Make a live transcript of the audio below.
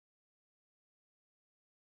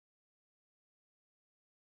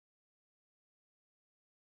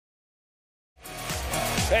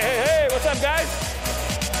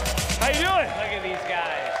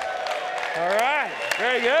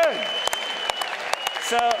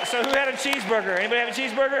So who had a cheeseburger? Anybody have a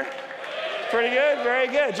cheeseburger? Pretty good, very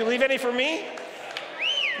good. Did you leave any for me?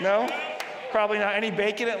 No? Probably not. Any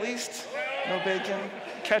bacon at least? No bacon?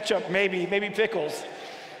 Ketchup, maybe pickles.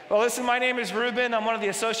 Well, listen, my name is Ruben. I'm one of the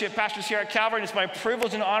associate pastors here at Calvary, and it's my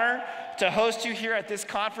privilege and honor to host you here at this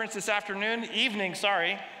conference this evening,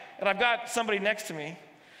 and I've got somebody next to me.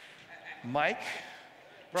 Mike,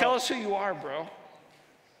 tell us who you are, bro.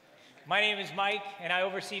 My name is Mike, and I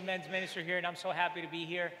oversee men's ministry here, and I'm so happy to be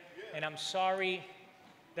here, and I'm sorry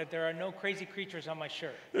that there are no crazy creatures on my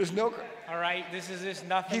shirt. There's no... All right, this is nothing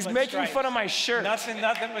but stripes. He's making fun of my shirt. Nothing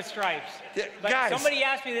but stripes. Yeah, but guys. Somebody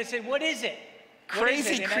asked me, they said, what is it?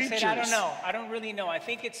 Crazy and creatures. I said, I don't know. I don't really know. I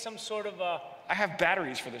think it's some sort of a... I have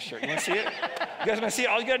batteries for this shirt. You want to see it? You guys want to see it?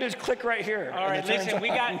 All you got to do is click right here. All right, listen,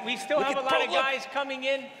 we still have a lot of guys coming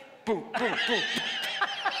in. Boom, boom, boom.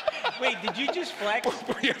 Wait, did you just flex?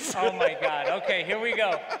 Yes. Oh my God, okay, here we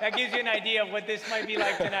go. That gives you an idea of what this might be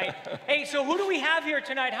like tonight. Hey, so who do we have here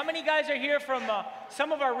tonight? How many guys are here from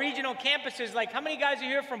some of our regional campuses? Like, how many guys are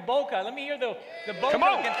here from Boca? Let me hear the Boca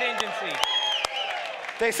contingency.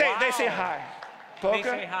 They say hi. Boca? They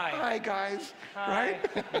say hi. Hi, guys. Hi.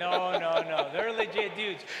 Right? No. They're legit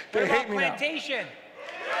dudes. What about Plantation?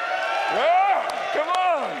 Oh, come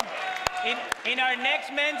on. In our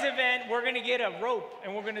next men's event, we're going to get a rope,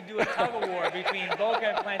 and we're going to do a tug-of-war between Boca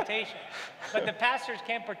and Plantation. But the pastors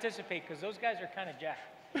can't participate because those guys are kind of jacked.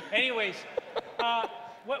 Anyways,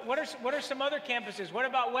 what are some other campuses? What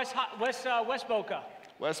about West Boca?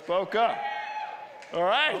 West Boca. All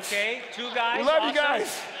right. Okay, 2 guys. We love awesome. you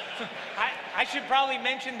guys. I should probably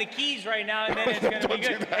mention the Keys right now, and then it's going to be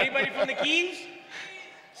good. Anybody from the Keys?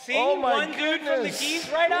 See, one dude from the Keys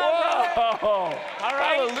right out. Whoa. All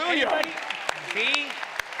right. Hallelujah. Anybody?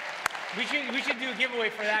 See, we should do a giveaway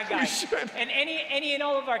for that guy. We should. And any and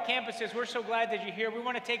all of our campuses, we're so glad that you're here. We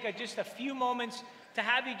want to take just a few moments to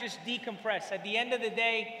have you just decompress. At the end of the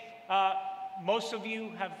day, most of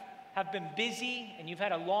you have been busy, and you've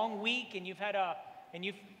had a long week, and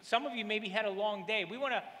some of you maybe had a long day. We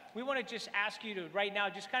want to just ask you to right now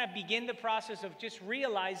just kind of begin the process of just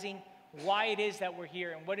realizing why it is that we're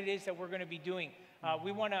here and what it is that we're going to be doing.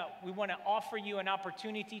 We want to offer you an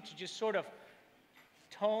opportunity to just sort of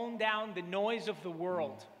tone down the noise of the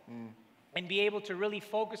world and be able to really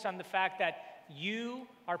focus on the fact that you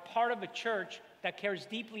are part of a church that cares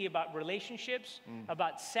deeply about relationships,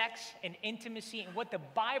 about sex and intimacy, and what the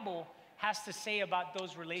Bible has to say about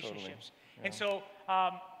those relationships. Totally. Yeah. And so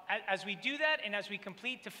as we do that and as we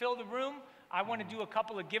complete to fill the room, I want to do a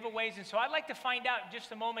couple of giveaways. And so I'd like to find out in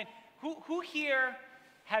just a moment, who here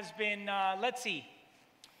has been, let's see,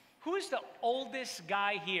 who is the oldest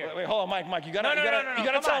guy here? Wait, hold on, Mike, you gotta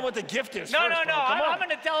tell him what the gift is first. I'm going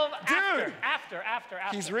to tell him after.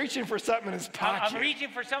 He's reaching for something in his pocket. I'm reaching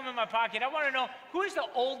for something in my pocket. I want to know, who is the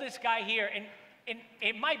oldest guy here? And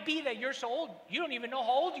it might be that you're so old, you don't even know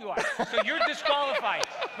how old you are. So you're disqualified.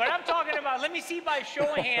 But I'm talking about, let me see by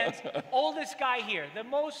show of hands, oldest guy here. The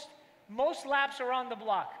most laps around the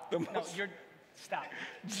block. Stop.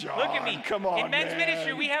 John, look at me. Come on, in men's man.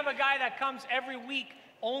 ministry, we have a guy that comes every week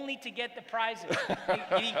only to get the prizes.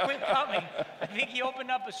 He quit coming. I think he opened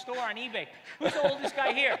up a store on eBay. Who's the oldest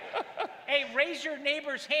guy here? Hey, raise your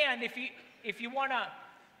neighbor's hand if you want to.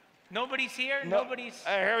 Nobody's here? No. Nobody's.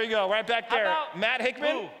 Here we go, right back there. How about Matt Hickman?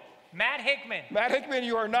 Who? Matt Hickman. Matt Hickman,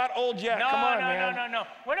 you are not old yet. No, Come on, man. No.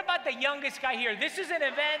 What about the youngest guy here? This is an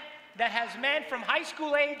event that has men from high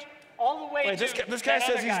school age all the way to this guy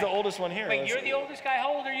says he's the oldest one here. Wait, you're the oldest guy?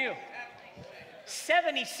 How old are you?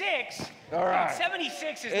 76? All right.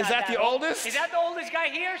 76 is not that the old. oldest? Is that the oldest guy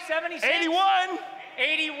here? 76? 81.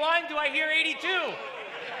 81? Do I hear 82?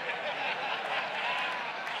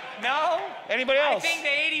 No? Anybody else? I think the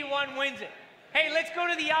 81 wins it. Hey, let's go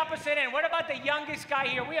to the opposite end. What about the youngest guy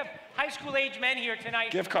here? We have high school age men here tonight.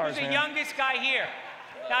 Gift cards, Who's the man. youngest guy here?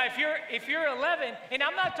 Now, if you're 11, and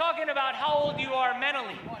I'm not talking about how old you are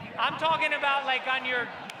mentally. I'm talking about like on your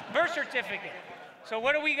birth certificate. So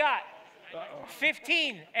what do we got?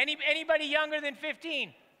 15. Anybody younger than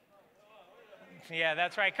 15? Yeah,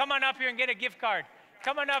 that's right. Come on up here and get a gift card.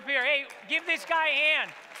 Come on up here. Hey, give this guy a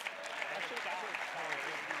hand.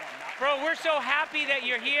 Bro, we're so happy that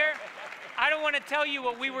you're here. I don't want to tell you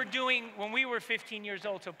what we were doing when we were 15 years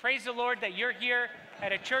old. So praise the Lord that you're here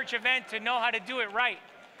at a church event to know how to do it right.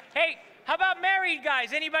 Hey, how about married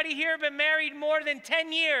guys? Anybody here been married more than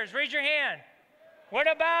 10 years? Raise your hand.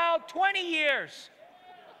 What about 20 years?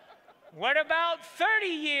 What about 30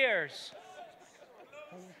 years?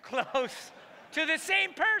 Close. To the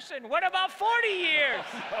same person. What about 40 years?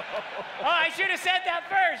 Oh, I should have said that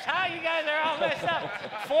first. Huh? You guys are all messed up.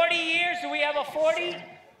 40 years. Do we have a 40?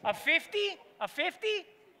 A 50? A 50?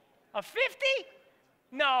 A 50?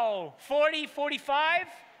 No. 40, 45?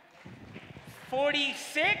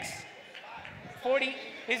 46? 40,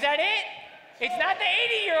 is that it? It's not the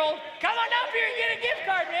 80-year-old. Come on up here and get a gift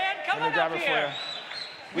card, man. Come on up here.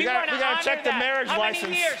 We gotta check the marriage license. How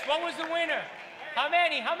many years? What was the winner? How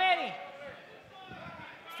many? How many?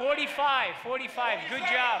 45. 45. Good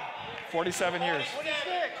job. 47 years. 46.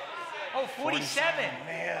 Oh, 47.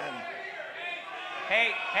 Man.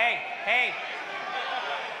 Hey.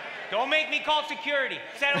 Don't make me call security.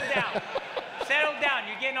 Settle down. Settle down.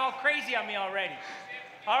 You're getting all crazy on me already.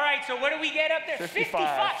 All right, so what do we get up there? 55.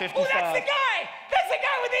 Oh, that's the guy. That's the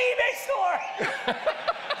guy with the eBay store.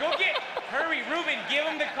 Go hurry, Ruben, give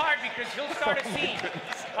him the card because he'll start a scene.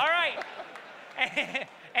 All right.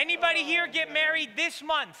 Anybody here get married this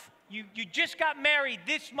month? You just got married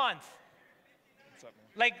this month.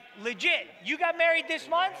 Like, legit. You got married this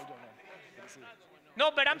month?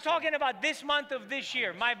 No, but I'm talking about this month of this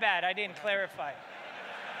year. My bad, I didn't clarify.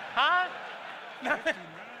 Huh?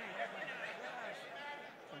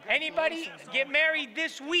 Anybody get married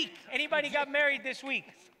this week? Anybody got married this week?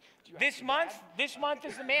 This month? This month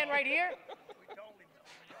is the man right here?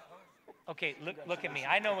 Okay, look at me.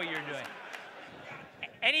 I know what you're doing.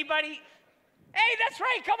 Anybody? Hey, that's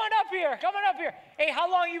right. Come on up here. Come on up here. Hey, how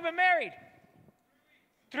long you been married?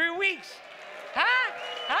 3 weeks. Huh?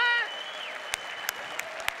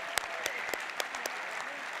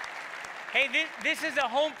 Hey, this is a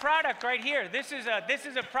home product right here. This is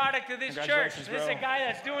a product of this church. This is a guy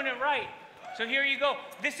that's doing it right. So here you go.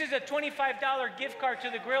 This is a $25 gift card to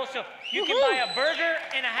the grill, so you can buy a burger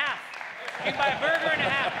and a half. You can buy a burger and a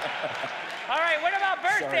half. All right, what about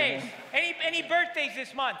birthdays? Any birthdays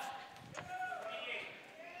this month?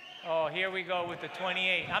 Oh, here we go with the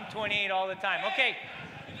 28. I'm 28 all the time. Okay.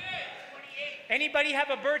 Anybody have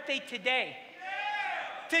a birthday today?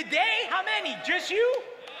 Today? How many? Just you?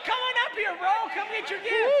 Come on up here, bro. Come get your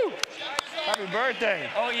gift. Happy birthday.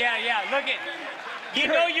 Oh, yeah. Look it. You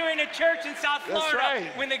know you're in a church in South Florida. That's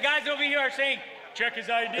right. When the guys over here are saying, check his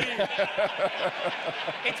ID.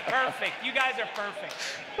 It's perfect. You guys are perfect.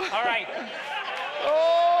 All right.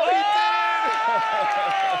 Oh, he did.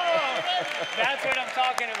 That's what I'm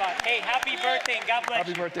talking about. Hey, happy birthday and God bless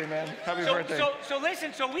you. Happy birthday, man. Happy birthday. So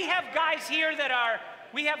listen, so we have guys here that are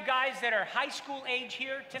high school age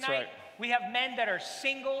here tonight. That's right. We have men that are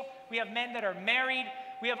single. We have men that are married.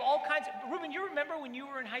 We have all kinds of, Ruben, you remember when you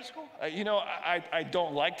were in high school? I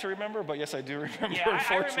don't like to remember, but yes, I do remember, Yeah, I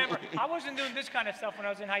unfortunately. remember. I wasn't doing this kind of stuff when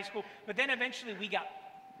I was in high school, but then eventually we got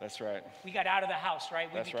That's right. We got out of the house, right?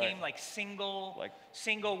 We That's became right. like single.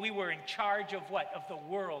 We were in charge of what? Of the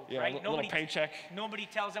world, Yeah, right? little paycheck. Nobody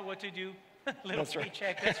tells us what to do. Little That's right.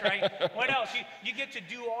 paycheck, that's right. What else? You get to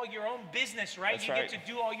do all your own business, right? That's you right. get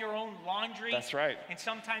to do all your own laundry. That's right. And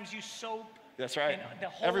sometimes you soap. That's right. And the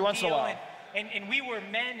whole Every once in a deal. while. And we were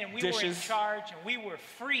men, and we were in Dishes. charge, and we were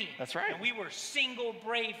free. That's right. And we were single,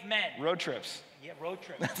 brave men. Road trips. Yeah, road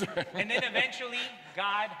trips. Right. And then eventually,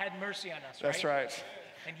 God had mercy on us, right? That's right.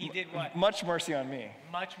 And he did what? Much mercy on me.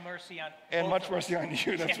 Much mercy on And both much of mercy us. on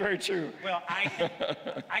you. That's very true. Well,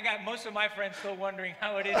 I got most of my friends still wondering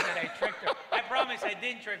how it is that I tricked her. I promise I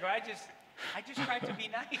didn't trick her. I just tried to be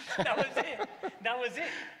nice. That was it. That was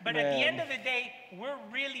it. But at the end of the day, we're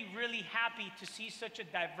really, really happy to see such a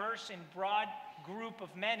diverse and broad group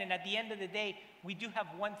of men. And at the end of the day, we do have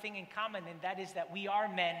one thing in common, and that is that we are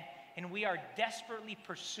men, and we are desperately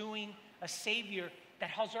pursuing a Savior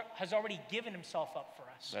that has already given himself up for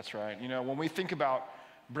us. That's right. You know, when we think about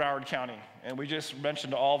Broward County, and we just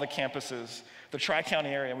mentioned all the campuses, the Tri-County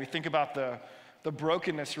area, and we think about the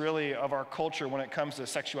brokenness really of our culture when it comes to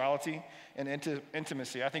sexuality and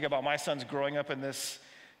intimacy. I think about my sons growing up in this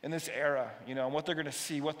era, you know, and what they're going to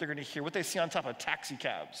see, what they're going to hear, what they see on top of taxi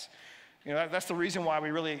cabs. You know, that's the reason why we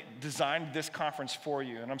really designed this conference for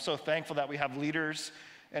you. And I'm so thankful that we have leaders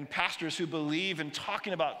and pastors who believe in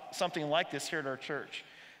talking about something like this here at our church.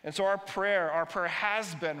 And so our prayer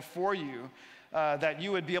has been for you that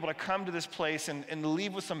you would be able to come to this place and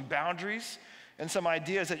leave with some boundaries and some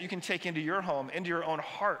ideas that you can take into your home, into your own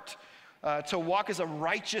heart, to walk as a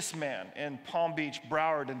righteous man in Palm Beach,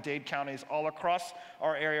 Broward, and Dade counties all across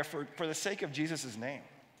our area for the sake of Jesus' name.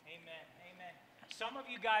 Amen, amen. Some of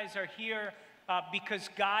you guys are here because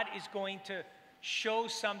God is going to show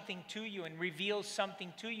something to you and reveal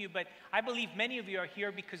something to you, but I believe many of you are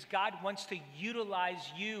here because God wants to utilize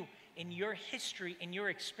you in your history, in your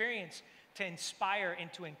experience, to inspire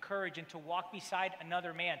and to encourage and to walk beside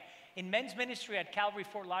another man. In men's ministry at Calvary,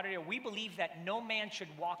 Fort Lauderdale, we believe that no man should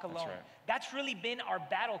walk alone. That's right. That's really been our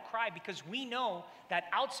battle cry because we know that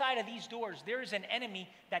outside of these doors, there is an enemy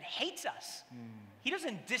that hates us. He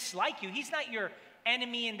doesn't dislike you. He's not your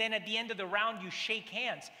enemy and then at the end of the round you shake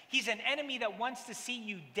hands. He's an enemy that wants to see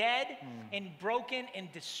you dead and broken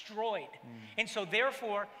and destroyed. And so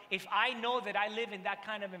therefore, if I know that I live in that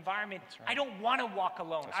kind of environment, I don't want to walk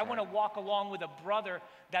alone. I want to walk along with a brother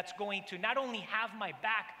that's going to not only have my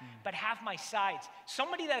back, but have my sides.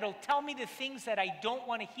 Somebody that'll tell me the things that I don't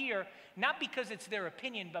want to hear, not because it's their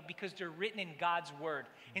opinion, but because they're written in God's word.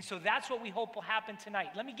 And so that's what we hope will happen tonight.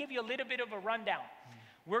 Let me give you a little bit of a rundown.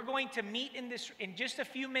 We're going to meet in just a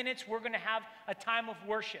few minutes. We're going to have a time of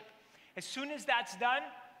worship. As soon as that's done,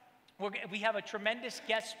 we have a tremendous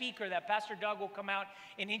guest speaker that Pastor Doug will come out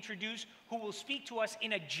and introduce, who will speak to us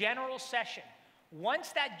in a general session. Once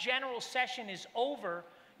that general session is over,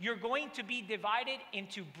 you're going to be divided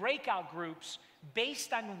into breakout groups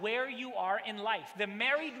based on where you are in life. The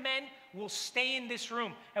married men will stay in this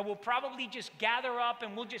room, and we'll probably just gather up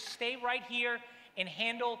and we'll just stay right here and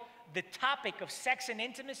handle the topic of sex and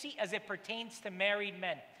intimacy as it pertains to married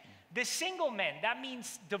men. The single men, that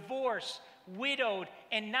means divorced, widowed,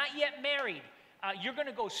 and not yet married, you're going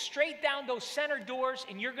to go straight down those center doors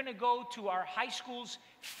and you're going to go to our high school's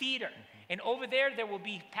theater. And over there will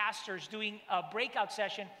be pastors doing a breakout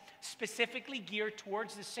session specifically geared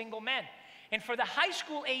towards the single men. And for the high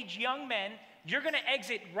school age young men, you're going to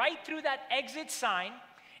exit right through that exit sign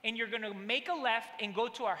and you're going to make a left and go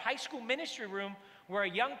to our high school ministry room, where a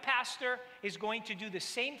young pastor is going to do the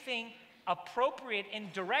same thing, appropriate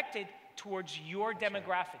and directed towards your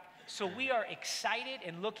demographic. So we are excited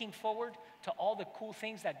and looking forward to all the cool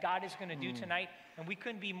things that God is going to do tonight. And we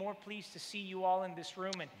couldn't be more pleased to see you all in this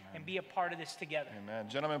room and be a part of this together. Amen.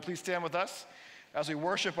 Gentlemen, please stand with us as we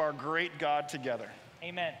worship our great God together.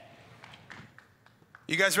 Amen.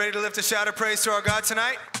 You guys ready to lift a shout of praise to our God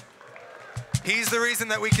tonight? He's the reason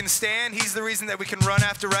that we can stand. He's the reason that we can run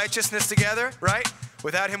after righteousness together, right?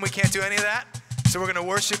 Without him, we can't do any of that. So we're going to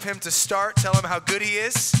worship him to start, tell him how good he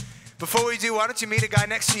is. Before we do, why don't you meet a guy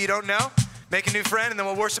next to you don't know, make a new friend, and then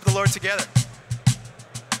we'll worship the Lord together.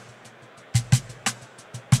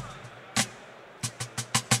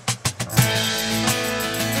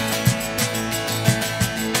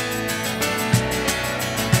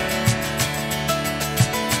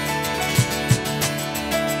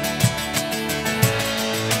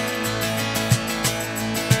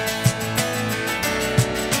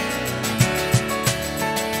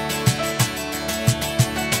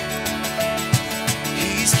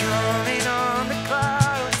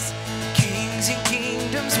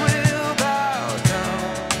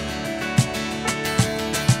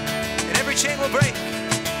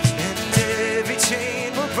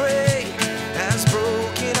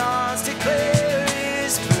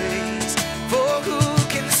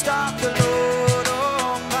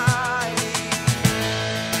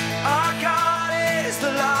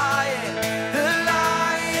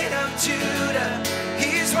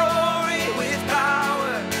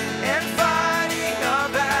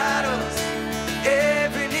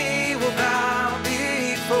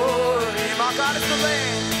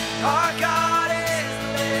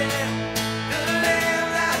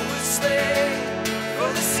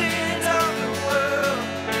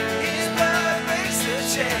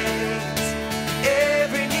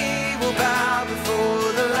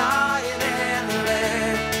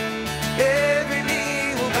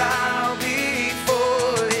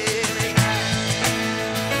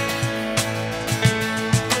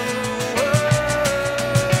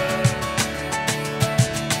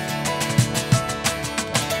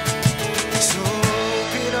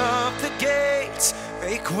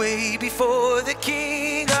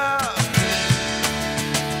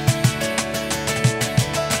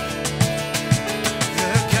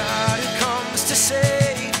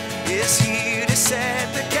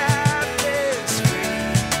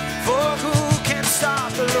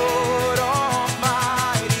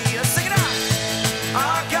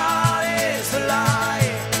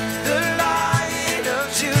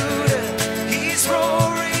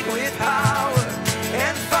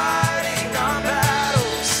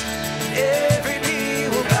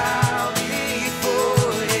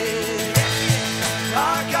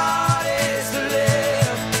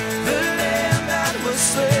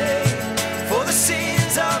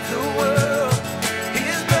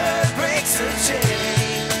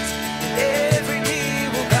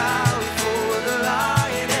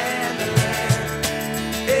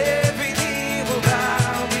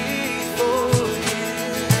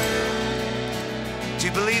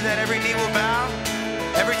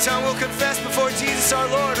 Tongue will confess before Jesus our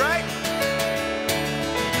Lord, right?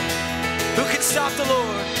 Who can stop the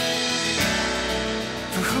Lord?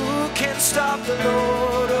 For who can stop the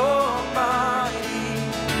Lord Almighty?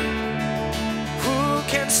 Who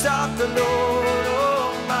stop the Lord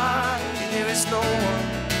Almighty? There is no one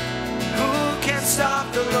who can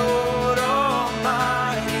stop the Lord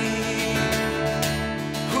Almighty.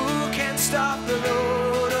 Who can stop the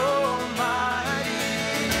Lord Almighty?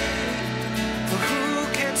 For who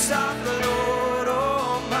can stop the Lord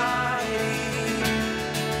Almighty?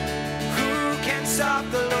 Who can stop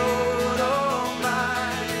the Lord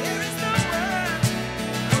Almighty? There is no one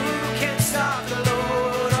who can stop the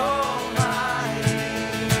Lord Almighty.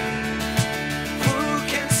 Who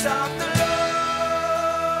can stop the Lord?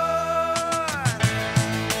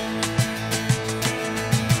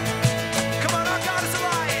 Come on, our God is a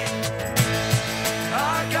lion.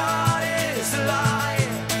 Our God is a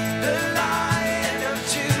lion, the Lion of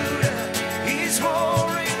Judah. He's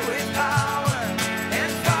roaring with power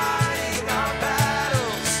and fighting our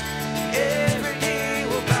battles. Every knee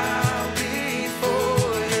will bow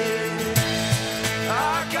before Him.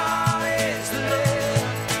 Our God is the Lamb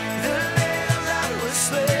that was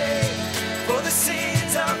slain for the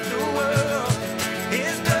sins of the world.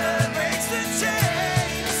 His blood breaks the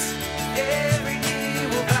chains. Every knee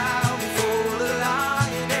will bow before the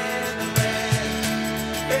Lion and the Lamb.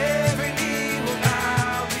 Every knee will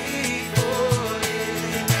bow before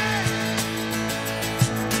Him.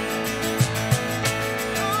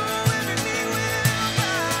 Oh, every knee will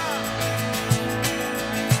bow.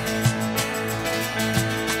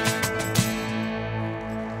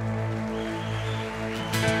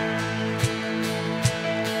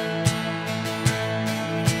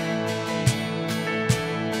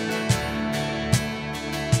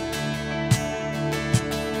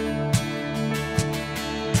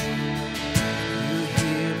 You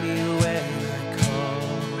hear me when I call.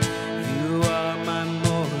 You are my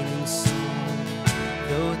morning song.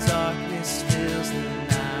 Though darkness fills the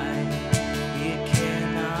night, it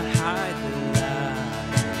cannot hide the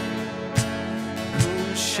light. Whom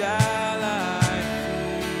shall I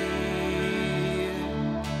fear?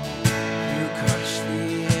 You crush the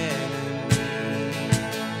enemy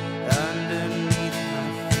underneath my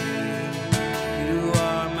feet. You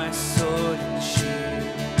are my sword and shield.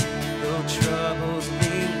 Though troubles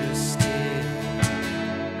linger still,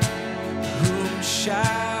 whom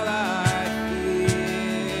shall I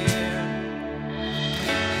fear?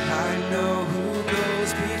 I know who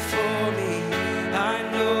goes before me. I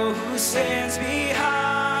know who stands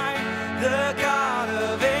behind. The God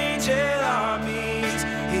of angel armies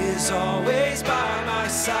is always by my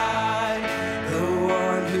side. The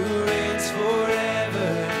one who reigns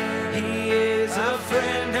forever, He is a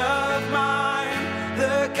friend of mine.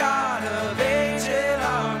 The God of angel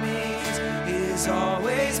armies is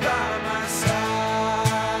always by my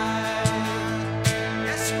side.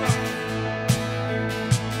 Yes, you are.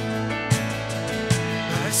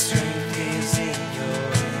 My strength is in your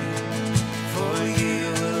hand, for you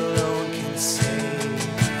alone can save.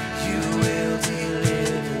 You will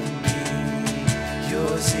deliver me.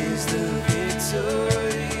 Yours is the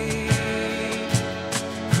victory.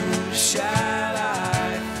 Whom shall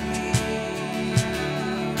I fear?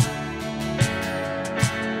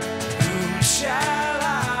 Whom shall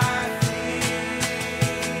I fear?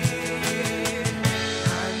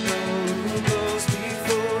 I know who goes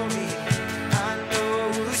before me. I know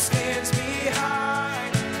who stands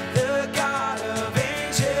behind. The God of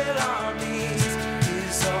angel armies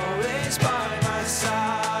is always by my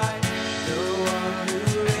side. The one who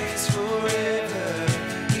reigns forever,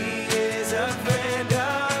 He is a friend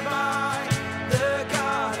of mine. The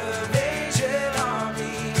God of angel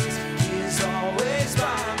armies is always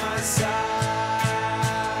by my side.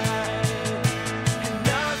 And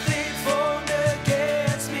nothing formed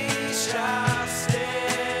against me shall stand.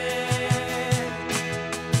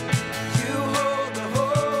 You hold the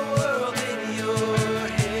whole world in your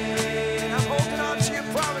hand. I'm holding on to your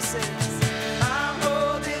promises. I'm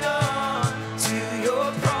holding on to your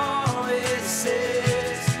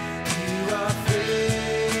promises. You are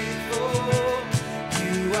faithful.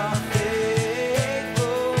 You are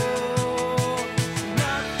faithful.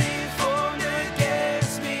 Nothing formed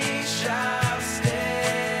against me shall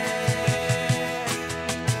stand.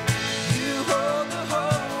 You hold the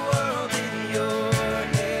whole world in your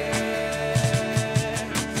hands.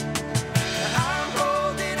 I'm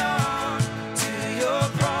holding on to your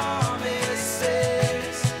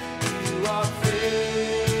promises. You are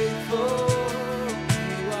faithful.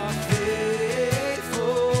 You are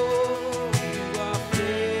faithful. You are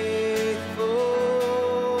faithful.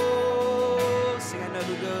 Sing, I know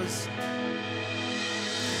who goes.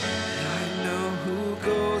 I know who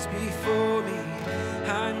goes before me.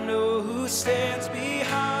 I know who stands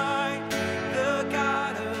behind. The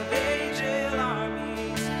God of angel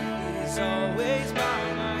armies is always by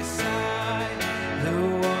my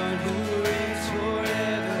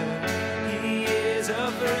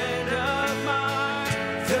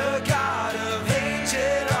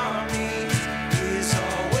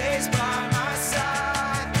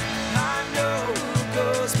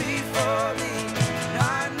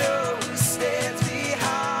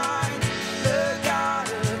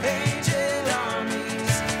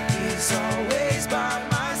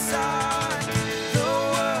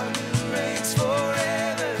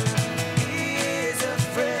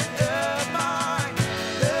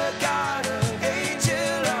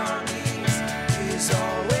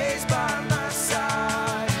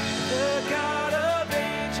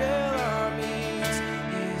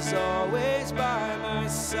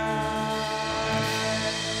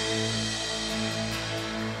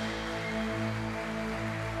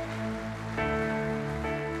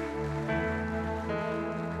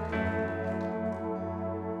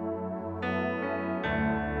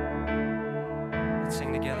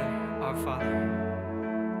Sing together, Our Father.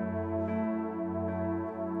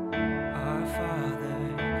 Our Father,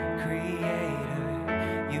 Creator,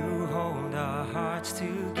 you hold our hearts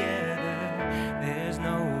together. There's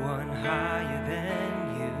no one higher than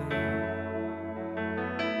you.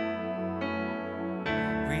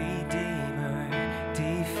 Redeemer,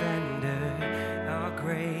 Defender, our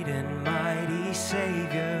great and mighty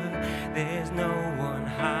Savior. There's no one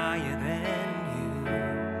higher than you.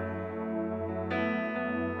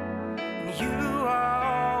 You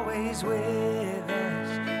are always with us,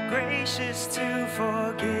 gracious to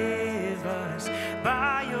forgive us.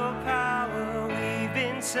 By your power we've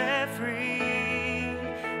been set free.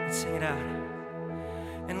 Let's sing it out.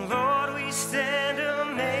 And Lord, we stand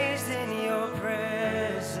amazed in your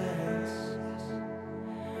presence,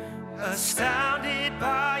 astounded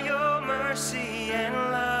by your mercy and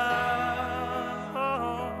love.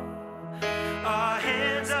 Our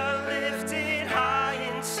hands are lifted high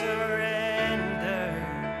in surrender.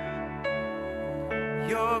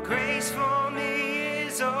 Your grace for me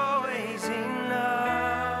is always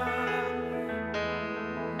enough.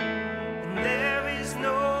 And there is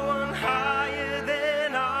no one higher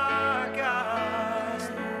than our God.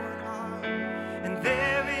 And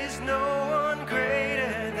there is no one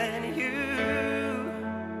greater than you.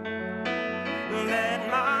 Let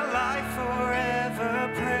my life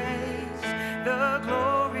forever praise the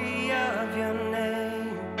glory of your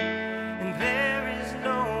name. And there is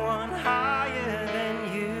no one higher than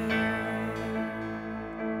you.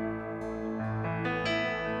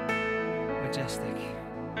 Majestic,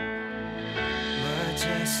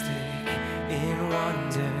 majestic in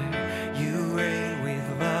wonder, you reign with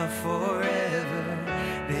love forever.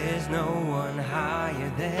 There's no one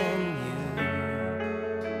higher than you.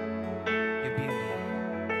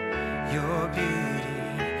 Your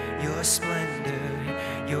beauty, your splendor,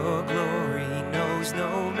 your glory knows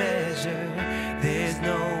no measure. There's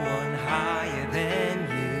no one higher than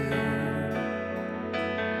you.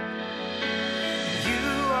 You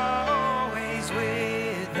are always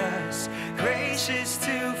with us, gracious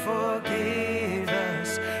to forgive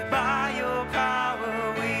us. By your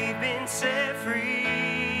power we've been set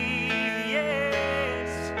free,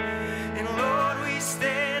 yes. And Lord, we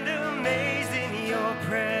stand amazed in your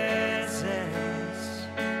presence,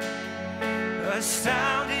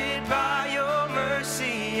 astounded by your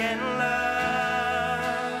mercy and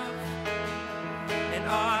love. And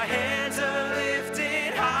our hands are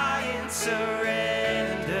lifted high in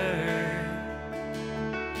surrender.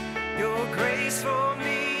 Your grace for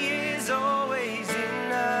me is always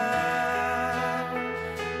enough.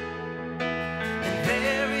 And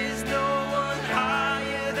there is no one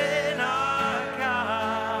higher than our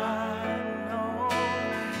God. No,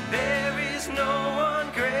 there is no one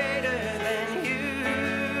greater than you.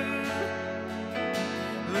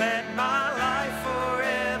 Let my life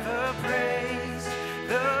forever praise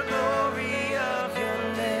the glory of your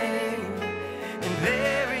name. And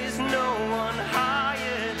there is no one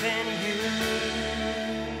higher than you.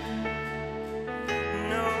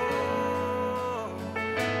 No.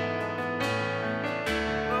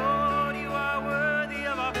 Lord, you are worthy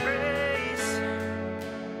of our praise.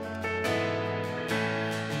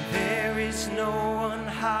 There is no one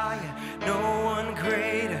higher, no one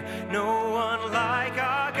greater, no one like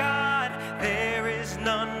our God. There is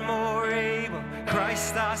none more able,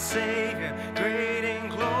 Christ our Savior, great and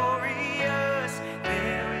glorious.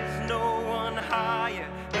 There is no one higher,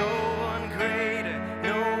 no one greater,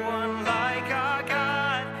 no one like our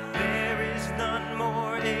God. There is none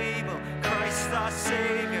more able, Christ our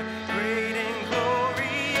Savior, great and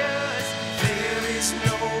glorious. There is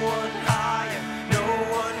no one higher, no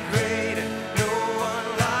one greater, no one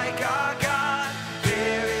like our God.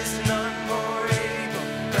 There is none more able,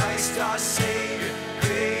 Christ our Savior,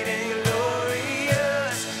 great and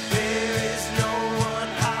glorious. There is no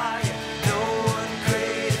one higher, no one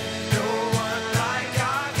greater, no one like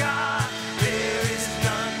our God. There is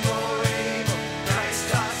none more able,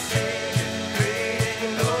 Christ our Savior, great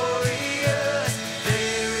and glorious.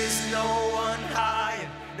 There is no one higher,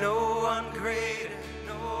 no one greater,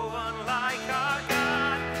 no one like our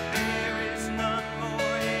God. There is none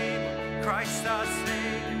more able, Christ our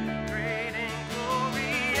Savior, great and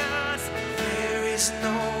glorious. There is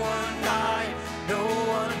no one higher, no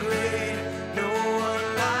one greater, no one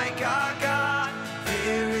like our God.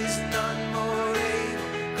 There is none more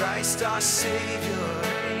able, Christ our Savior,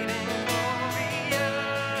 great and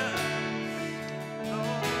glorious.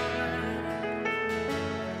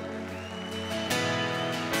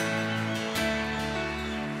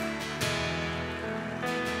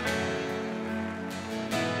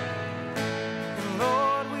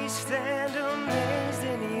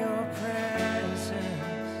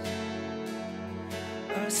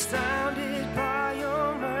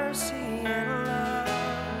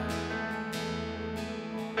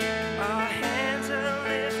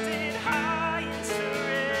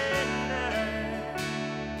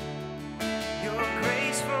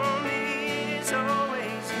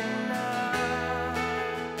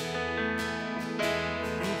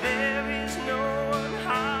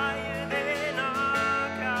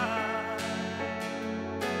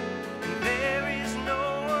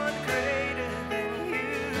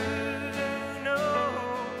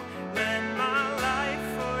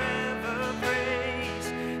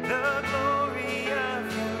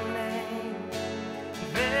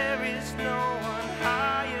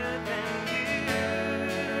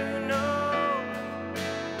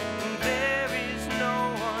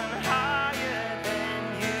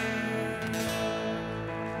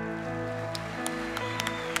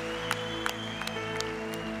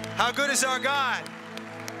 How good is our God?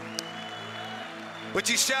 Would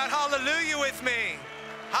you shout hallelujah with me?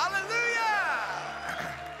 Hallelujah!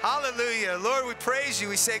 Hallelujah. Lord, we praise you.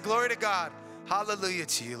 We say glory to God. Hallelujah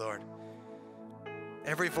to you, Lord.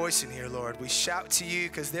 Every voice in here, Lord, we shout to you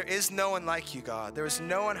because there is no one like you, God. There is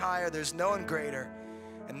no one higher. There's no one greater.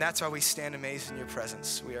 And that's why we stand amazed in your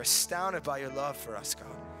presence. We are astounded by your love for us,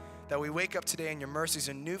 God. That we wake up today and your mercies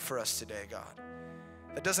are new for us today, God.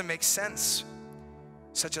 That doesn't make sense.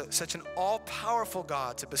 Such an all-powerful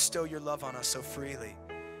God to bestow your love on us so freely.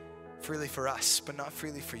 Freely for us, but not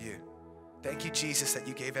freely for you. Thank you, Jesus, that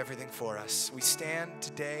you gave everything for us. We stand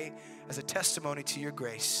today as a testimony to your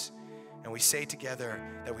grace, and we say together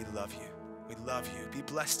that we love you. We love you. Be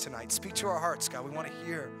blessed tonight. Speak to our hearts, God. We want to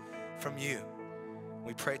hear from you.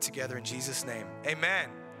 We pray together in Jesus' name. Amen.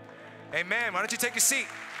 Amen. Why don't you take a seat?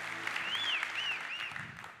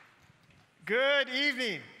 Good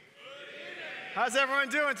evening. How's everyone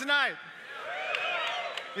doing tonight?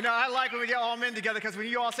 You know, I like when we get all men together because when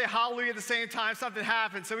you all say hallelujah at the same time, something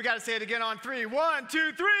happens. So we got to say it again on 3. 1, 2, 3.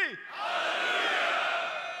 Hallelujah!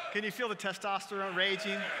 Can you feel the testosterone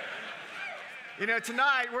raging? You know,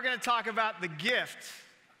 tonight we're going to talk about the gift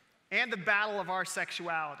and the battle of our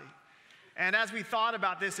sexuality. And as we thought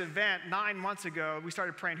about this event 9 months ago, we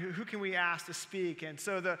started praying, who can we ask to speak? And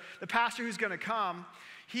so the pastor who's going to come,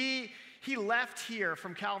 he left here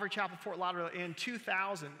from Calvary Chapel, Fort Lauderdale in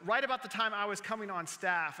 2000, right about the time I was coming on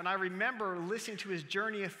staff. And I remember listening to his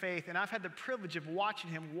journey of faith, and I've had the privilege of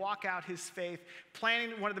watching him walk out his faith,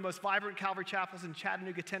 planning one of the most vibrant Calvary chapels in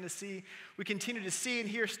Chattanooga, Tennessee. We continue to see and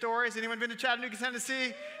hear stories. Anyone been to Chattanooga,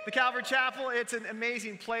 Tennessee? The Calvary Chapel, it's an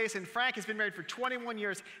amazing place. And Frank has been married for 21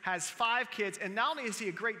 years, has 5 kids, and not only is he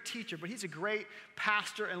a great teacher, but he's a great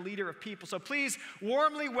pastor and leader of people. So please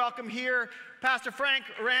warmly welcome here Pastor Frank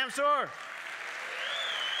Ramsor.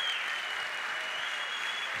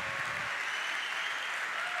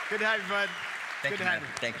 Good to have you, bud. Thank you, man.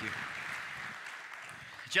 Thank you.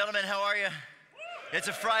 Gentlemen, how are you? It's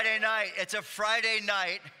a Friday night. It's a Friday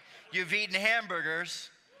night. You've eaten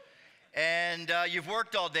hamburgers, and you've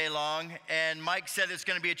worked all day long, and Mike said it's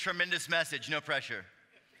going to be a tremendous message. No pressure.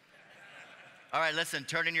 All right, listen,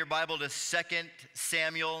 turn in your Bible to 2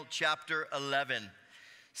 Samuel chapter 11.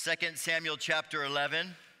 2 Samuel chapter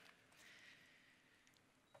 11.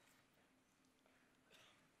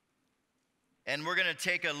 And we're going to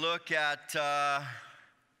take a look at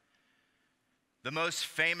the most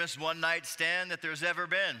famous one-night stand that there's ever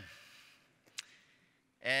been.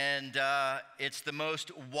 And it's the most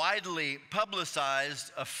widely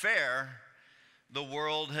publicized affair the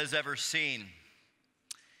world has ever seen.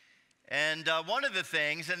 And one of the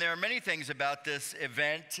things, and there are many things about this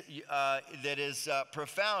event that is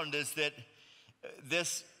profound, is that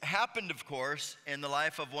this happened, of course, in the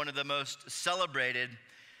life of one of the most celebrated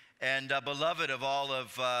and beloved of all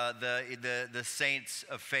of the saints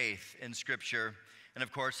of faith in Scripture. And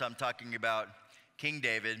of course, I'm talking about King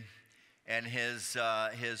David and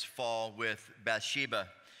his fall with Bathsheba.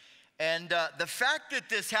 And the fact that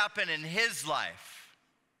this happened in his life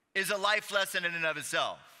is a life lesson in and of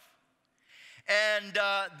itself. And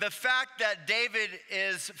the fact that David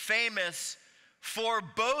is famous for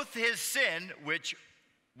both his sin, which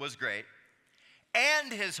was great,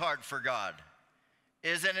 and his heart for God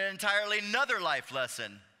is an entirely another life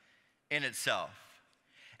lesson in itself.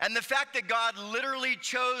 And the fact that God literally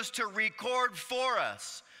chose to record for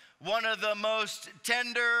us one of the most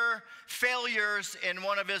tender failures in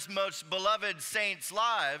one of his most beloved saints'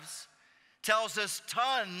 lives tells us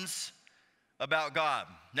tons about God.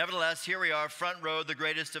 Nevertheless, here we are, front row, the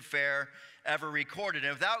greatest affair ever recorded.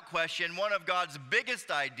 And without question, one of God's biggest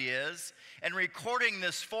ideas in recording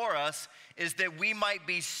this for us is that we might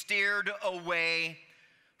be steered away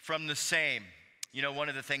from the same. You know, one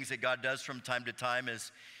of the things that God does from time to time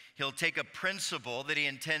is he'll take a principle that he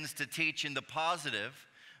intends to teach in the positive,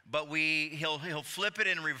 but he'll flip it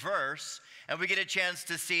in reverse, and we get a chance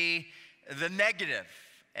to see the negative.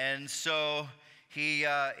 And so he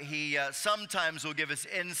sometimes will give us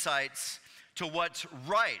insights to what's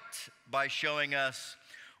right by showing us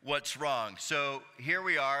what's wrong. So here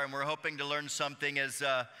we are, and we're hoping to learn something, as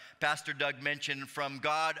Pastor Doug mentioned, from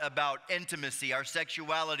God about intimacy, our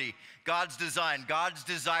sexuality, God's design, God's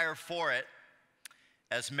desire for it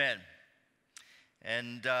as men.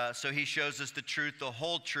 And so he shows us the truth, the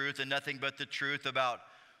whole truth, and nothing but the truth about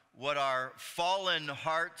what our fallen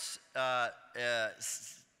hearts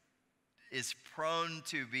is prone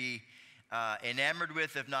to be enamored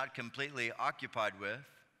with, if not completely occupied with,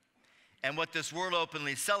 and what this world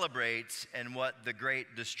openly celebrates, and what the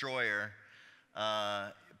great destroyer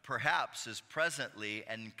perhaps is presently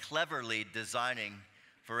and cleverly designing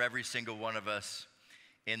for every single one of us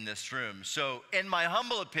in this room. So, in my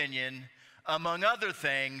humble opinion, among other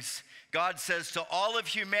things, God says to all of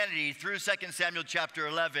humanity through 2 Samuel chapter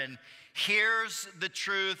 11, here's the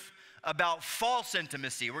truth about false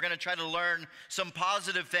intimacy. We're going to try to learn some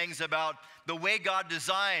positive things about the way God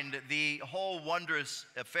designed the whole wondrous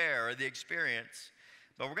affair, or the experience.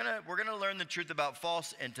 But we're going to learn the truth about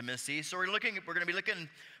false intimacy. So we're going to be looking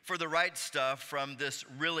for the right stuff from this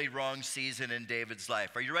really wrong season in David's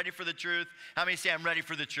life. Are you ready for the truth? How many say I'm ready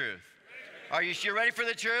for the truth? Are you sure ready for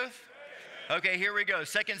the truth? Okay, here we go.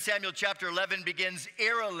 2 Samuel chapter 11 begins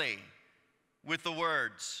eerily with the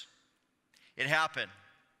words, "It happened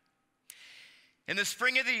in the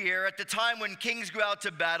spring of the year, at the time when kings go out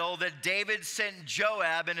to battle, that David sent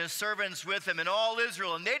Joab and his servants with him and all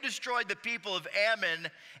Israel, and they destroyed the people of Ammon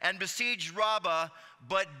and besieged Rabbah,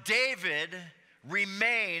 but David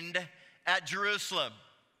remained at Jerusalem."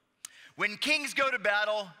 When kings go to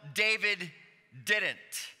battle, David didn't.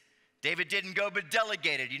 David didn't go, but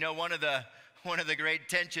delegated. You know, one of the great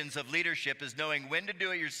tensions of leadership is knowing when to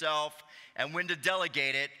do it yourself and when to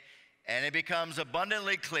delegate it. And it becomes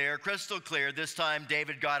abundantly clear, crystal clear, this time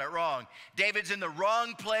David got it wrong. David's in the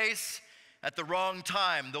wrong place at the wrong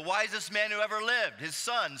time. The wisest man who ever lived, his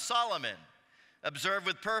son, Solomon, observed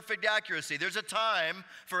with perfect accuracy. There's a time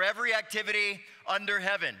for every activity under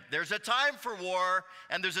heaven. There's a time for war,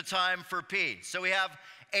 and there's a time for peace. So we have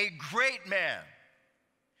a great man.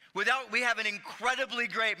 We have an incredibly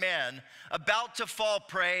great man about to fall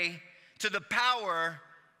prey to the power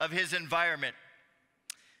of his environment.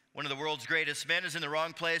 One of the world's greatest men is in the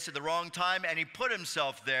wrong place at the wrong time, and he put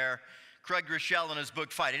himself there. Craig Rochelle in his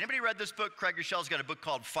book, Fight. Anybody read this book? Craig Rochelle's got a book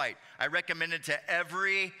called Fight. I recommend it to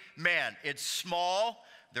every man. It's small.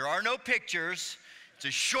 There are no pictures. It's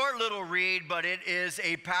a short little read, but it is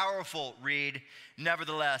a powerful read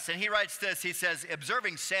nevertheless. And he writes this. He says,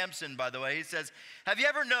 observing Samson, by the way, he says, "Have you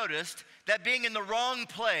ever noticed that being in the wrong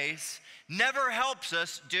place never helps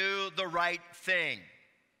us do the right thing?"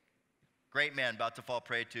 Great man about to fall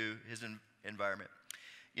prey to his environment.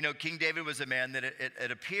 You know, King David was a man that it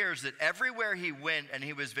appears that everywhere he went and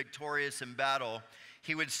he was victorious in battle,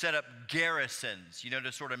 he would set up garrisons, you know,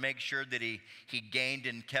 to sort of make sure that he gained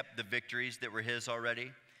and kept the victories that were his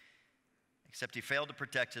already. Except he failed to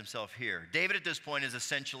protect himself here. David at this point is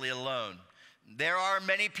essentially alone. There are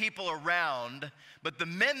many people around, but the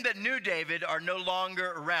men that knew David are no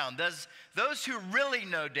longer around. Those who really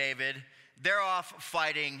know David, they're off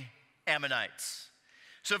fighting Ammonites.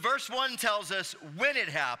 So verse 1 tells us when it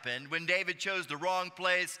happened, when David chose the wrong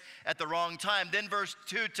place at the wrong time. Then verse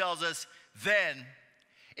 2 tells us then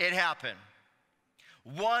it happened.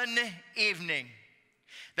 One evening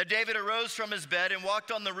that David arose from his bed and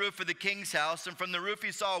walked on the roof of the king's house, and from the roof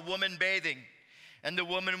he saw a woman bathing, and the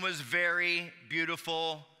woman was very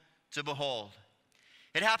beautiful to behold.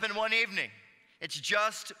 It happened one evening. It's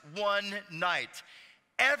just one night.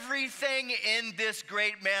 Everything in this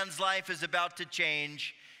great man's life is about to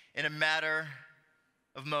change in a matter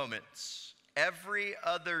of moments. Every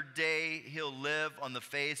other day he'll live on the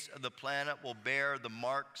face of the planet will bear the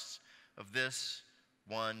marks of this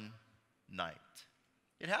one night.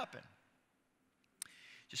 It happened.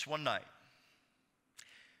 Just one night.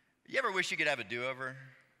 You ever wish you could have a do-over?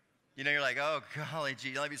 You know, you're like, oh, golly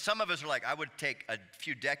gee. Some of us are like, I would take a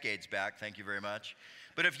few decades back, thank you very much.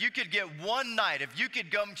 But if you could get one night, if you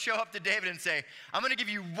could come show up to David and say, I'm going to give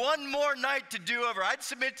you one more night to do over, I'd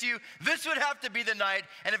submit to you, this would have to be the night.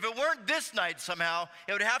 And if it weren't this night somehow,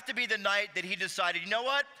 it would have to be the night that he decided, you know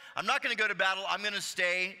what? I'm not going to go to battle. I'm going to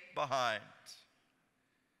stay behind.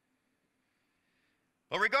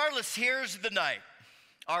 But regardless, here's the night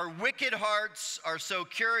our wicked hearts are so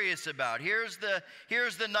curious about. Here's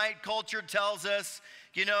the night culture tells us,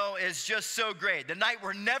 you know, is just so great. The night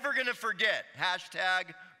we're never going to forget.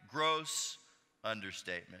 Hashtag gross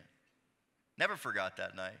understatement. Never forgot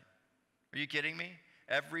that night. Are you kidding me?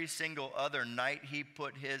 Every single other night he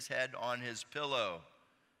put his head on his pillow,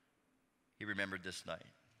 he remembered this night.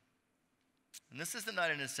 And this is the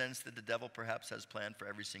night, in a sense, that the devil perhaps has planned for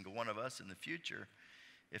every single one of us in the future,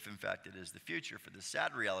 if in fact it is the future. For the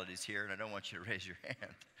sad realities here, and I don't want you to raise your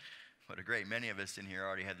hand, but a great many of us in here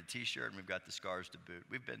already had the t-shirt and we've got the scars to boot.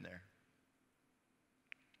 We've been there.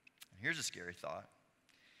 And here's a scary thought.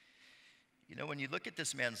 You know, when you look at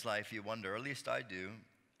this man's life, you wonder, or at least I do,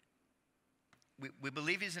 we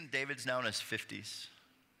believe David's now in his 50s.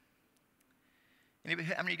 How many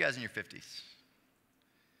of you guys in your 50s?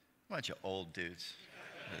 A bunch of old dudes.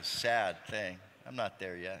 It's a sad thing. I'm not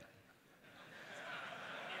there yet.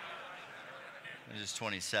 I'm just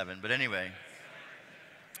 27, but anyway.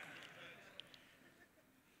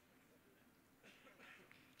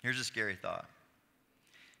 Here's a scary thought.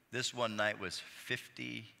 This one night was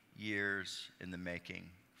 50 years in the making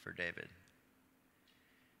for David.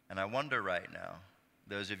 And I wonder right now,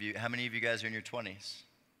 those of you, how many of you guys are in your 20s?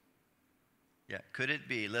 Yeah, could it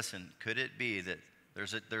be, listen, could it be that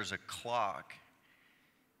there's a clock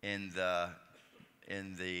in the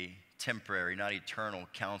temporary, not eternal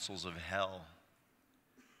councils of hell,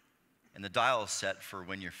 and the dial is set for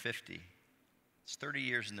when you're 50? It's 30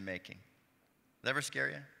 years in the making. Does that ever scare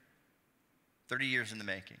you? 30 years in the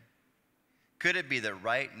making. Could it be that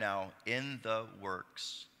right now in the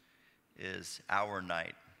works is our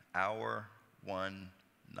night, our one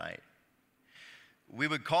night? We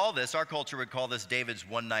would call this, our culture would call this David's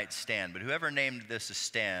one-night stand, but whoever named this a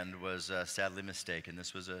stand was sadly mistaken.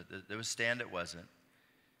 It was a stand, it wasn't.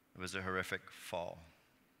 It was a horrific fall.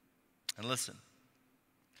 And listen,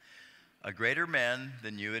 a greater man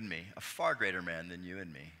than you and me, a far greater man than you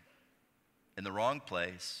and me, in the wrong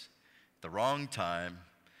place, the wrong time,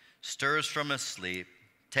 stirs from his sleep,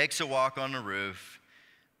 takes a walk on the roof.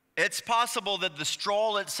 It's possible that the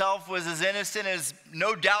stroll itself was as innocent as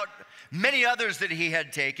no doubt many others that he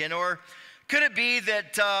had taken. Or could it be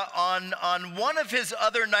that on one of his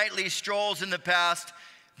other nightly strolls in the past,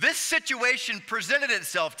 this situation presented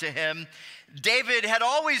itself to him? David had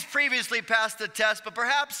always previously passed the test, but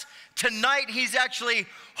perhaps tonight he's actually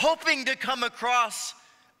hoping to come across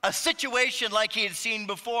a situation like he had seen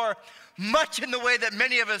before, much in the way that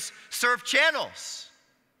many of us surf channels.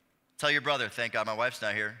 Tell your brother, thank God my wife's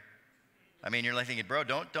not here. I mean, you're like thinking, bro,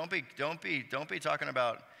 don't be talking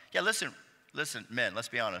about. Yeah, listen, men, let's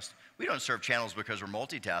be honest. We don't surf channels because we're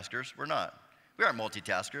multitaskers. We're not. We aren't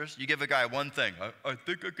multitaskers. You give a guy one thing. I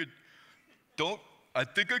think I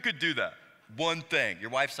could do that. One thing. Your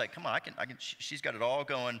wife's like, come on, I can. She's got it all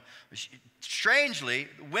going. Strangely,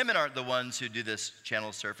 women aren't the ones who do this channel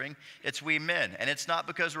surfing. It's we men. And it's not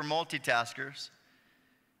because we're multitaskers.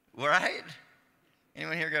 Right?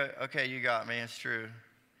 Anyone here go, okay, you got me, it's true.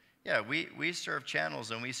 Yeah, we surf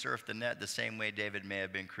channels and we surf the net the same way David may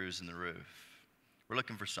have been cruising the roof. We're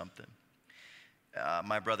looking for something.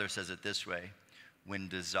 My brother says it this way: when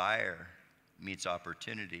desire meets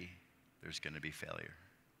opportunity, there's going to be failure.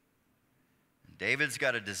 David's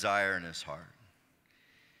got a desire in his heart.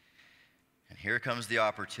 And here comes the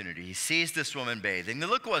opportunity. He sees this woman bathing. The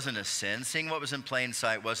look wasn't a sin. Seeing what was in plain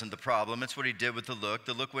sight wasn't the problem. It's what he did with the look.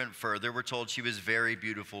 The look went further. We're told she was very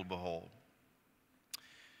beautiful to behold.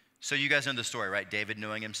 So you guys know the story, right? David,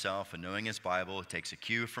 knowing himself and knowing his Bible, takes a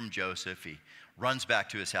cue from Joseph. He runs back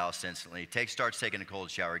to his house instantly, starts taking a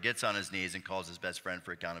cold shower, gets on his knees, and calls his best friend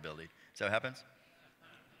for accountability. Is that what happens?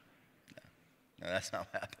 No, that's not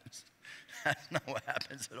what happens. That's not what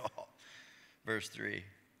happens at all. Verse 3.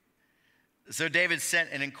 So David sent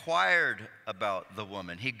and inquired about the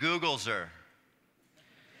woman. He Googles her.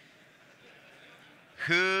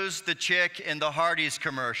 Who's the chick in the Hardee's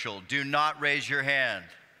commercial? Do not raise your hand.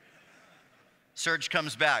 Search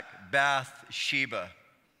comes back, Bathsheba.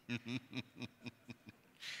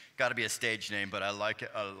 Got to be a stage name, but I like it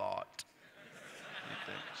a lot.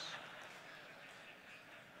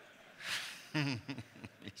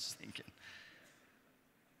 He's thinking.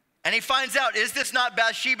 And he finds out, is this not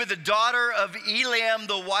Bathsheba, the daughter of Eliam,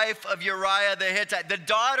 the wife of Uriah the Hittite? The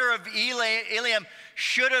daughter of Eliam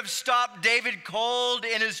should have stopped David cold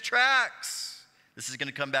in his tracks. This is going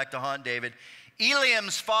to come back to haunt David.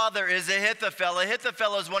 Eliam's father is Ahithophel.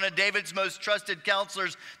 Ahithophel is one of David's most trusted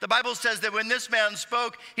counselors. The Bible says that when this man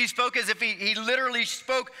spoke, he spoke as if he literally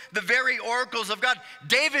spoke the very oracles of God.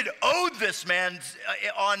 David owed this man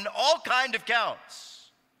on all kind of counts.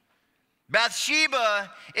 Bathsheba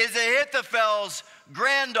is Ahithophel's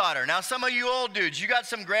granddaughter. Now, some of you old dudes, you got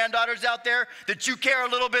some granddaughters out there that you care a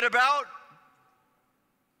little bit about?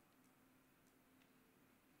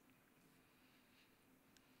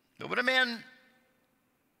 But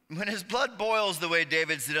when his blood boils the way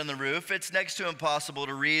David's did on the roof, it's next to impossible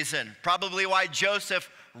to reason. Probably why Joseph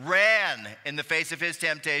ran in the face of his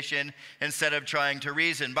temptation instead of trying to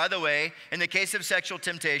reason. By the way, in the case of sexual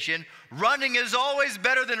temptation, running is always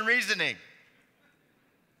better than reasoning.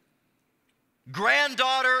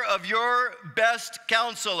 Granddaughter of your best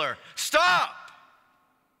counselor, stop!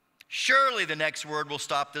 Surely the next word will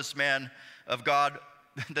stop this man of God.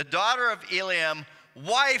 The daughter of Eliam,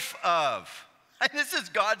 wife of. And this is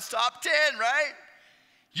God's top 10, right?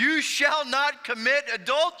 You shall not commit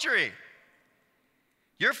adultery.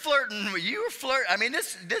 You're flirting. I mean,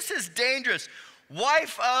 this is dangerous.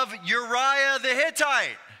 Wife of Uriah the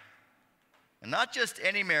Hittite. And not just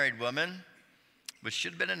any married woman, which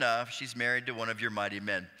should have been enough. She's married to one of your mighty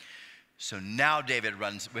men. So now David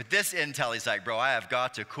runs. With this intel, he's like, bro, I have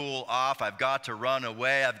got to cool off. I've got to run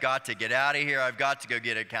away. I've got to get out of here. I've got to go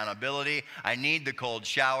get accountability. I need the cold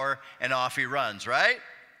shower. And off he runs, right?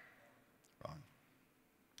 Wrong.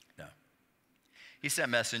 No. He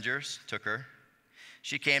sent messengers, took her.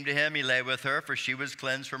 She came to him. He lay with her, for she was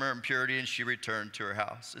cleansed from her impurity, and she returned to her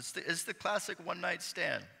house. It's the classic one-night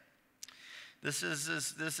stand. This is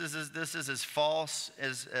as false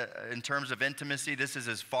as, in terms of intimacy, this is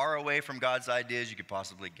as far away from God's idea as you could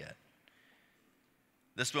possibly get.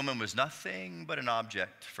 This woman was nothing but an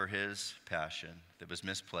object for his passion that was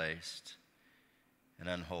misplaced and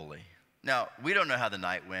unholy. Now, we don't know how the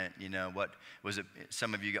night went. You know, what was it?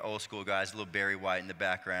 Some of you old school guys, a little Barry White in the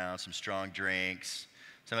background, some strong drinks.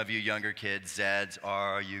 Some of you younger kids, Zeds,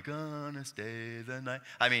 are you gonna stay the night?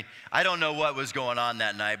 I mean, I don't know what was going on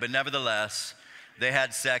that night, but nevertheless, they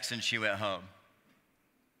had sex and she went home.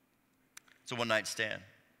 It's a one-night stand.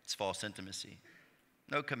 It's false intimacy.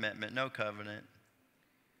 No commitment, no covenant.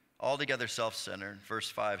 Altogether self-centered. Verse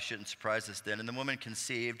 5 shouldn't surprise us then. And the woman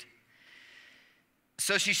conceived.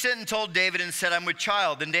 So she sent and told David and said, I'm with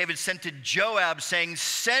child. Then David sent to Joab saying,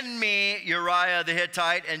 send me Uriah the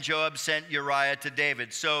Hittite. And Joab sent Uriah to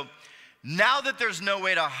David. So now that there's no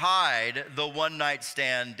way to hide the one-night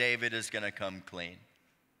stand, David is going to come clean.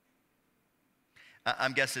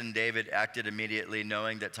 I'm guessing David acted immediately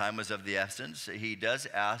knowing that time was of the essence. He does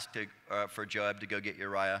ask for Joab to go get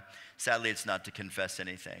Uriah. Sadly, it's not to confess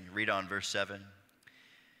anything. Read on verse 7.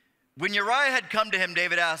 When Uriah had come to him,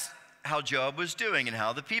 David asked how Joab was doing and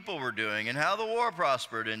how the people were doing and how the war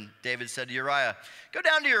prospered. And David said to Uriah, go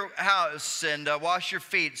down to your house and wash your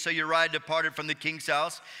feet. So Uriah departed from the king's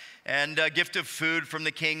house, and a gift of food from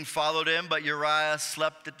the king followed him. But Uriah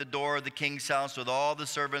slept at the door of the king's house with all the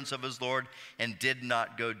servants of his lord and did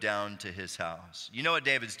not go down to his house. You know what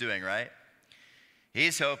David's doing, right?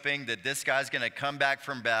 He's hoping that this guy's going to come back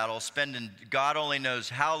from battle, spending God only knows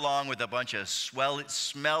how long with a bunch of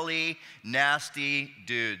smelly, nasty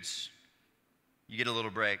dudes. You get a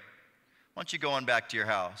little break. Why don't you go on back to your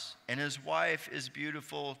house? And his wife is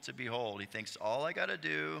beautiful to behold. He thinks, all I got to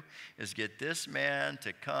do is get this man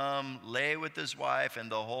to come lay with his wife, and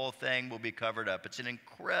the whole thing will be covered up. It's an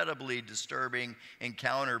incredibly disturbing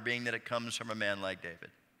encounter, being that it comes from a man like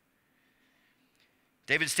David.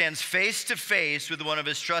 David stands face to face with one of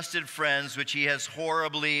his trusted friends, which he has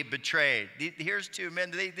horribly betrayed. Here's two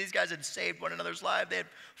men. These guys had saved one another's life. They had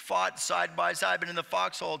fought side by side, been in the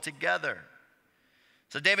foxhole together.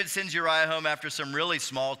 So David sends Uriah home after some really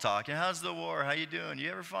small talk. How's the war? How you doing?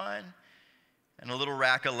 You ever fine? And a little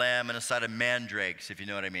rack of lamb and a side of mandrakes, if you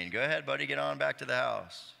know what I mean. Go ahead, buddy, get on back to the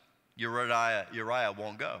house. Uriah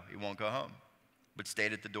won't go. He won't go home, but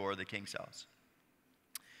stayed at the door of the king's house.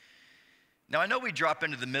 Now, I know we drop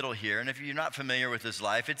into the middle here, and if you're not familiar with his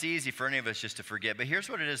life, it's easy for any of us just to forget. But here's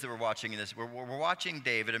what it is that we're watching in this. We're watching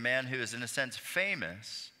David, a man who is, in a sense,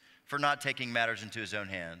 famous for not taking matters into his own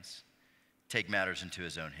hands, take matters into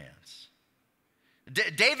his own hands.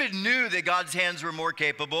 David knew that God's hands were more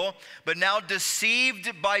capable, but now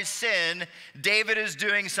deceived by sin, David is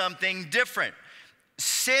doing something different.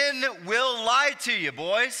 Sin will lie to you,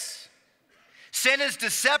 boys. Sin is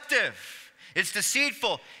deceptive. It's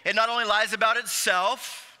deceitful. It not only lies about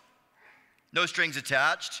itself, no strings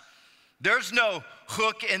attached. There's no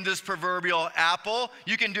hook in this proverbial apple.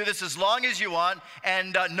 You can do this as long as you want,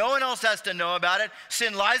 and no one else has to know about it.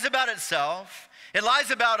 Sin lies about itself. It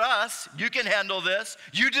lies about us. You can handle this.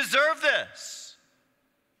 You deserve this.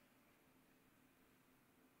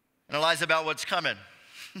 And it lies about what's coming.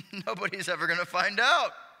 Nobody's ever going to find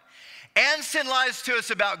out. And sin lies to us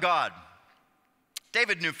about God.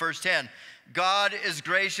 David knew firsthand, God is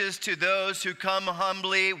gracious to those who come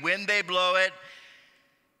humbly when they blow it.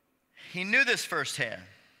 He knew this firsthand.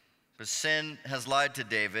 But sin has lied to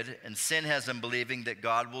David, and sin has him believing that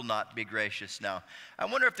God will not be gracious. Now, I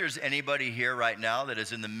wonder if there's anybody here right now that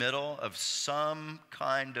is in the middle of some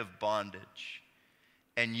kind of bondage,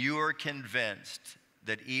 and you are convinced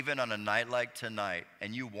that even on a night like tonight,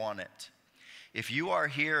 and you want it, if you are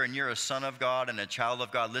here and you're a son of God and a child of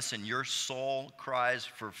God, listen, your soul cries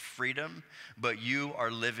for freedom, but you are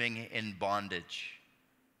living in bondage.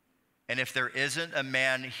 And if there isn't a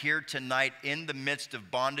man here tonight in the midst of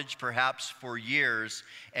bondage, perhaps for years,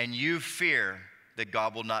 and you fear that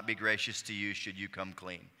God will not be gracious to you should you come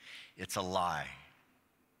clean, it's a lie.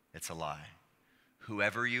 It's a lie.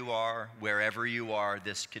 Whoever you are, wherever you are,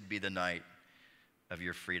 this could be the night of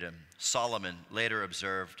your freedom. Solomon later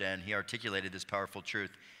observed, and he articulated this powerful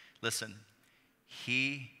truth. Listen,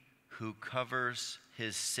 he who covers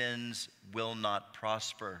his sins will not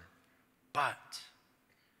prosper, but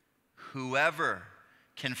whoever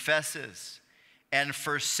confesses, and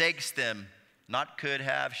forsakes them, not could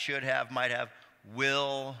have, should have, might have,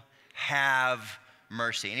 will have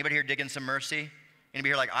mercy. Anybody here digging some mercy? Anybody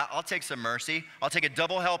here like, I'll take some mercy. I'll take a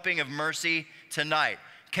double helping of mercy tonight.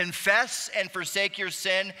 Confess and forsake your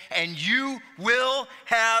sin, and you will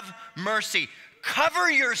have mercy. Cover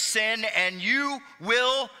your sin, and you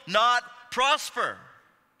will not prosper.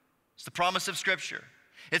 It's the promise of Scripture.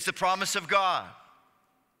 It's the promise of God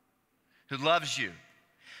who loves you.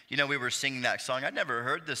 You know, we were singing that song. I'd never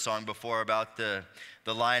heard this song before about the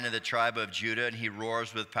Lion of the tribe of Judah, and he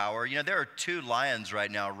roars with power. You know, there are 2 lions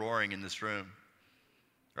right now roaring in this room,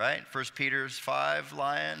 right? 1 Peter 5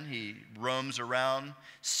 lion, he roams around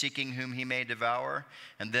seeking whom he may devour.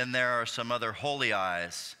 And then there are some other holy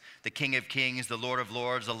eyes, the King of Kings, the Lord of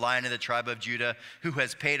Lords, the Lion of the tribe of Judah, who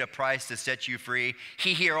has paid a price to set you free.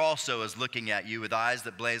 He here also is looking at you with eyes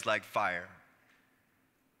that blaze like fire.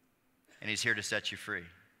 And he's here to set you free.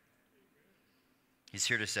 He's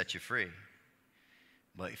here to set you free.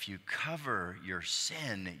 But if you cover your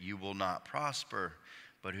sin, you will not prosper.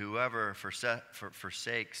 But whoever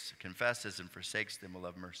forsakes, confesses, and forsakes them will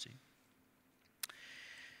have mercy.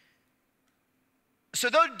 So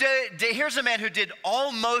here's a man who did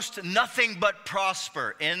almost nothing but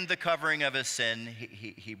prosper in the covering of his sin.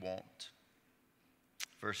 He won't.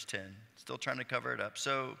 Verse 10, still trying to cover it up.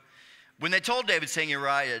 So when they told David, saying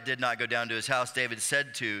Uriah did not go down to his house, David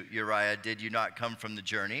said to Uriah, did you not come from the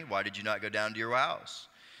journey? Why did you not go down to your house?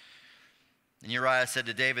 And Uriah said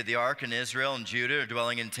to David, the ark and Israel and Judah are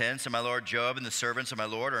dwelling in tents, and my lord Joab and the servants of my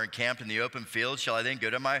lord are encamped in the open field. Shall I then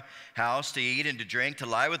go to my house to eat and to drink, to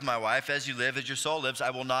lie with my wife? As you live, as your soul lives,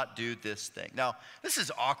 I will not do this thing. Now, this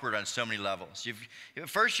is awkward on so many levels.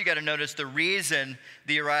 First, you got to notice the reason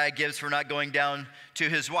the Uriah gives for not going down to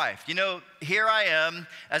his wife. You know, here I am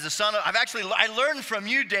as a son of, I learned from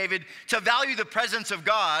you, David, to value the presence of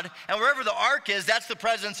God. And wherever the ark is, that's the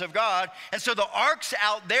presence of God. And so the ark's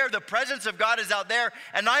out there, the presence of God is out there,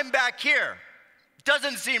 and I'm back here.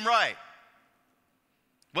 Doesn't seem right.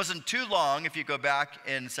 Wasn't too long, if you go back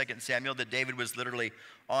in 2 Samuel, that David was literally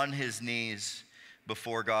on his knees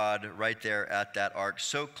before God right there at that ark,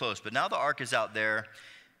 so close. But now the ark is out there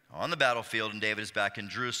on the battlefield, and David is back in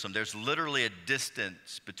Jerusalem. There's literally a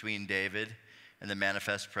distance between David and the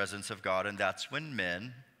manifest presence of God, and that's when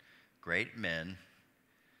men, great men,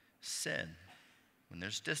 sin, when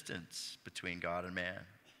there's distance between God and man.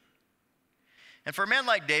 And for a man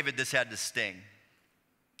like David, this had to sting.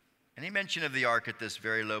 Any mention of the ark at this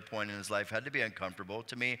very low point in his life had to be uncomfortable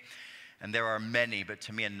to me, and there are many, but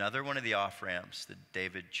to me, another one of the off-ramps that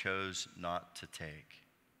David chose not to take.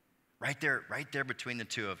 Right there between the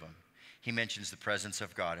two of them, he mentions the presence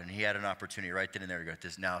of God, and he had an opportunity right then and there to go,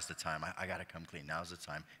 now's the time. I got to come clean. Now's the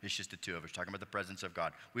time. It's just the two of us talking about the presence of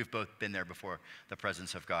God. We've both been there before, the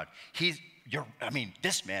presence of God.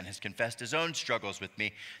 This man has confessed his own struggles with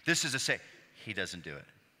me. This is he doesn't do it.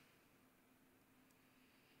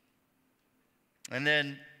 And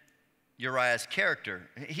then Uriah's character.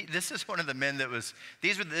 This is one of the men that was,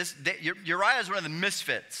 Uriah is one of the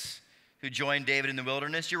misfits who joined David in the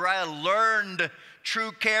wilderness. Uriah learned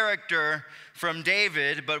true character from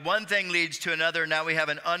David, but one thing leads to another. Now we have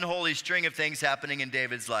an unholy string of things happening in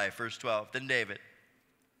David's life. Verse 12, then David,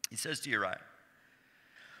 he says to Uriah,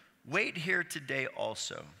 wait here today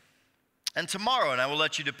also, and tomorrow, and I will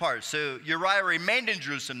let you depart. So Uriah remained in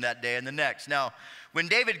Jerusalem that day and the next. Now, when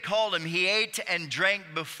David called him, he ate and drank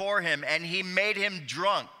before him, and he made him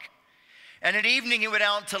drunk. And at evening he went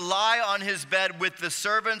out to lie on his bed with the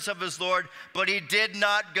servants of his Lord, but he did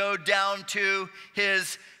not go down to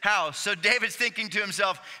his house. So David's thinking to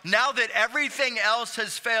himself, now that everything else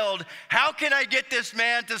has failed, how can I get this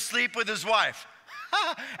man to sleep with his wife?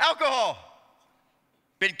 Alcohol.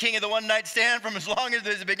 Been king of the one-night stand from as long as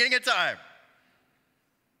the beginning of time.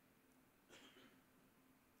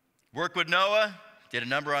 Worked with Noah, did a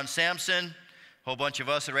number on Samson. A whole bunch of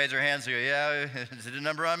us would raise our hands and go, yeah, it did a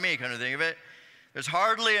number on me, kind of think of it. There's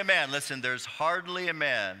hardly a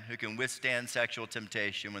man who can withstand sexual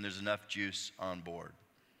temptation when there's enough juice on board.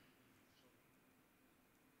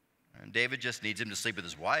 And David just needs him to sleep with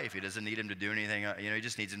his wife. He doesn't need him to do anything, he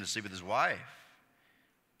just needs him to sleep with his wife.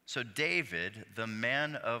 So David, the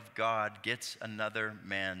man of God, gets another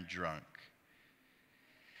man drunk.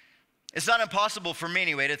 It's not impossible for me,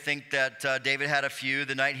 anyway, to think that David had a few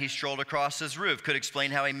the night he strolled across his roof. Could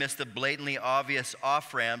explain how he missed the blatantly obvious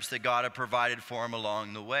off-ramps that God had provided for him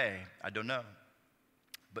along the way. I don't know.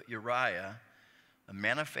 But Uriah, a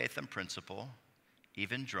man of faith and principle,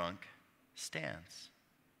 even drunk, stands.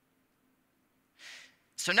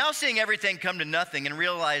 So now seeing everything come to nothing and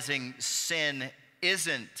realizing sin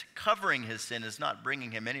isn't covering his sin, is not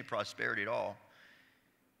bringing him any prosperity at all,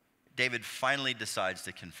 David finally decides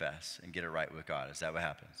to confess and get it right with God. Is that what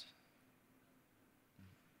happens?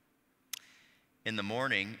 In the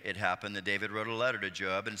morning, it happened that David wrote a letter to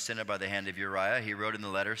Joab and sent it by the hand of Uriah. He wrote in the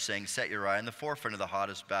letter saying, set Uriah in the forefront of the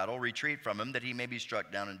hottest battle, retreat from him that he may be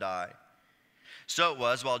struck down and die. So it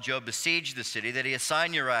was, while Joab besieged the city, that he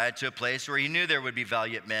assigned Uriah to a place where he knew there would be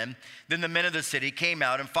valiant men. Then the men of the city came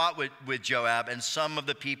out and fought with Joab, and some of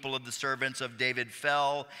the people of the servants of David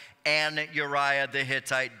fell, and Uriah the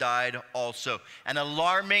Hittite died also. An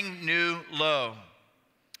alarming new low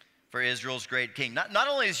for Israel's great king. Not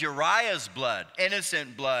only is Uriah's blood,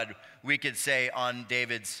 innocent blood, we could say, on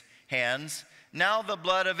David's hands, now the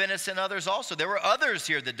blood of innocent others also. There were others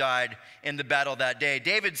here that died in the battle that day.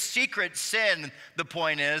 David's secret sin, the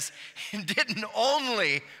point is, didn't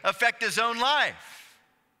only affect his own life.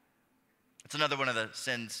 That's another one of the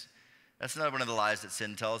sins. That's another one of the lies that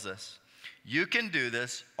sin tells us. You can do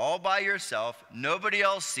this all by yourself. Nobody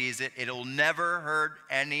else sees it. It'll never hurt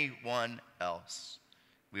anyone else.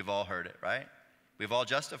 We've all heard it, right? We've all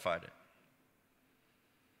justified it.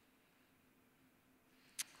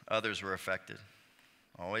 Others were affected.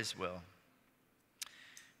 Always will.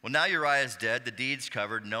 Well, now Uriah is dead. The deed's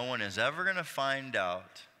covered. No one is ever going to find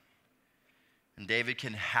out. And David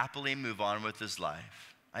can happily move on with his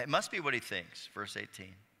life. It must be what he thinks. Verse 18.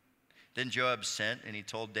 Then Joab sent, and he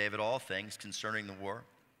told David all things concerning the war.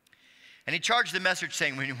 And he charged the message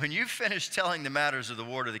saying, when you finish telling the matters of the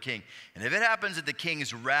war to the king, and if it happens that the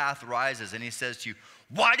king's wrath rises, and he says to you,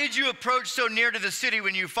 why did you approach so near to the city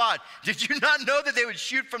when you fought? Did you not know that they would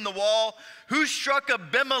shoot from the wall? Who struck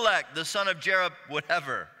Abimelech, the son of Jerub,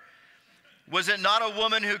 whatever? Was it not a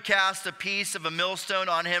woman who cast a piece of a millstone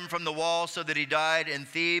on him from the wall so that he died in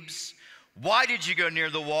Thebes? Why did you go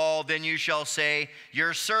near the wall? Then you shall say,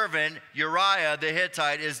 your servant Uriah the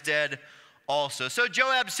Hittite is dead also. So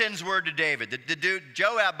Joab sends word to David. The dude,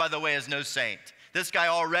 Joab, by the way, is no saint. This guy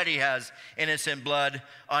already has innocent blood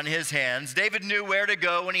on his hands. David knew where to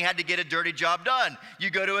go when he had to get a dirty job done. You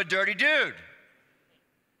go to a dirty dude.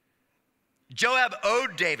 Joab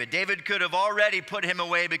owed David. David could have already put him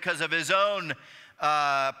away because of his own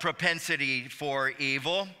propensity for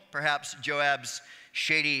evil. Perhaps Joab's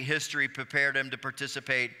shady history prepared him to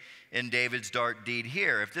participate in David's dark deed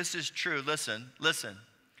here. If this is true, listen.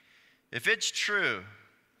 If it's true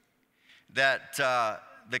that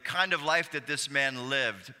the kind of life that this man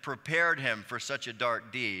lived prepared him for such a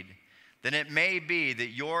dark deed, then it may be that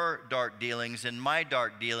your dark dealings and my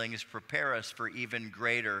dark dealings prepare us for even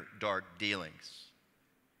greater dark dealings.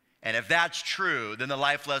 And if that's true, then the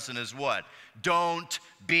life lesson is what? Don't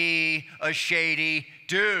be a shady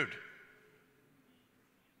dude.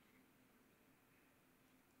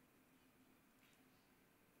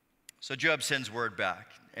 So Joab sends word back,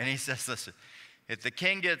 and he says, listen, if the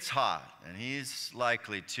king gets hot, and he's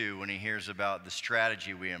likely to when he hears about the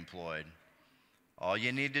strategy we employed, all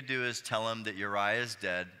you need to do is tell him that Uriah is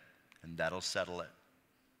dead, and that'll settle it.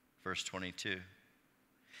 Verse 22.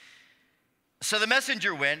 So the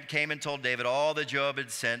messenger came and told David all that Joab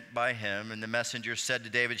had sent by him, and the messenger said to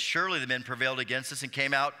David, surely the men prevailed against us and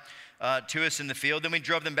came out to us in the field. Then we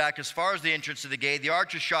drove them back as far as the entrance to the gate. The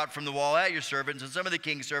archers shot from the wall at your servants, and some of the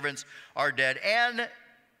king's servants are dead, and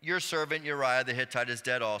your servant Uriah the Hittite is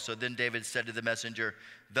dead also. Then David said to the messenger,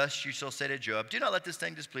 thus you shall say to Joab, do not let this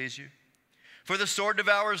thing displease you. For the sword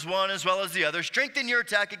devours one as well as the other. Strengthen your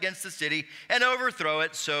attack against the city and overthrow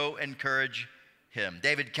it, so encourage him.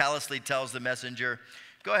 David callously tells the messenger,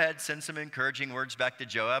 go ahead, send some encouraging words back to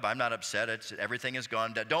Joab. I'm not upset. Everything is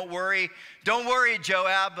gone. Don't worry,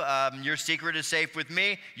 Joab. Your secret is safe with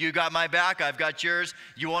me. You got my back. I've got yours.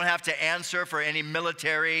 You won't have to answer for any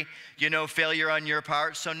military, failure on your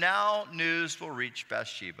part. So now news will reach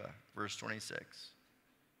Bathsheba. Verse 26.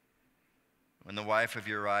 When the wife of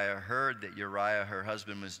Uriah heard that Uriah, her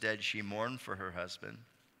husband, was dead, she mourned for her husband.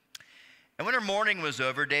 And when her mourning was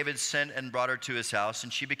over, David sent and brought her to his house,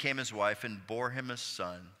 and she became his wife and bore him a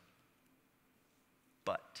son.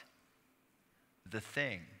 But the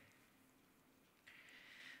thing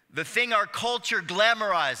our culture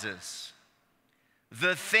glamorizes,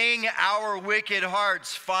 the thing our wicked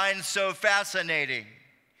hearts find so fascinating,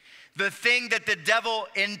 the thing that the devil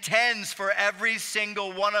intends for every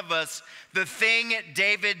single one of us, the thing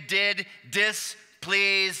David did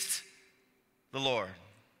displeased the Lord.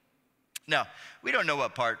 Now, we don't know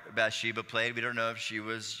what part Bathsheba played. We don't know if she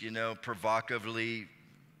was, provocatively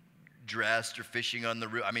dressed or fishing on the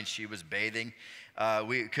roof. I mean, she was bathing.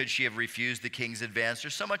 Could she have refused the king's advance?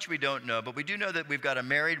 There's so much we don't know, but we do know that we've got a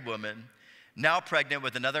married woman now pregnant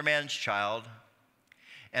with another man's child,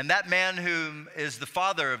 And that man who is the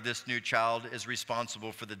father of this new child is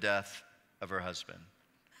responsible for the death of her husband.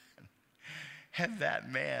 And that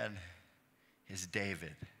man is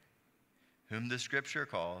David, whom the scripture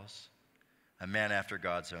calls a man after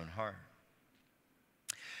God's own heart.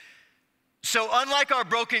 So unlike our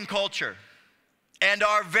broken culture and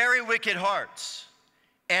our very wicked hearts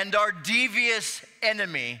and our devious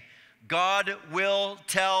enemy, God will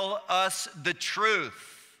tell us the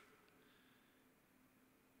truth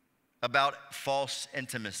about false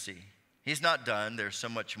intimacy. He's not done. There's so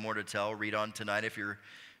much more to tell. Read on tonight if you're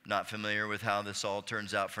not familiar with how this all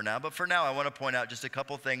turns out for now. But for now, I want to point out just a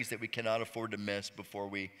couple things that we cannot afford to miss before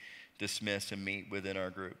we dismiss and meet within our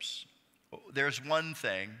groups. There's one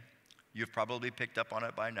thing, you've probably picked up on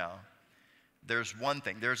it by now. There's one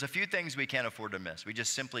thing. There's a few things we can't afford to miss. We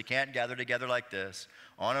just simply can't gather together like this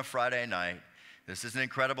on a Friday night. This is an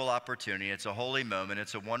incredible opportunity. It's a holy moment.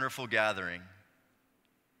 It's a wonderful gathering.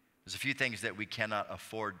 There's a few things that we cannot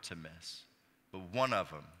afford to miss, but one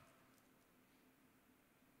of them,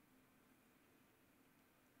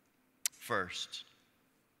 first,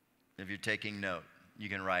 if you're taking note, you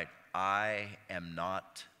can write, I am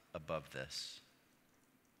not above this.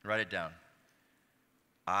 Write it down.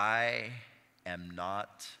 I am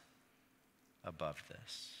not above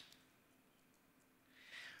this.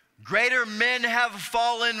 Greater men have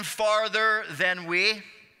fallen farther than we.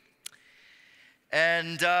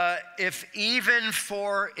 And if even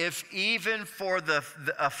for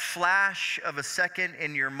a flash of a second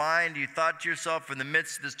in your mind, you thought to yourself in the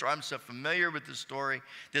midst of this story, I'm so familiar with this story,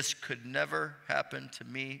 this could never happen to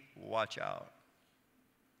me, watch out.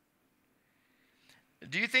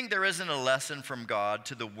 Do you think there isn't a lesson from God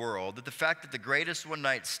to the world that the fact that the greatest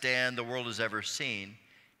one-night stand the world has ever seen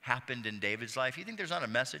happened in David's life? You think there's not a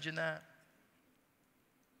message in that?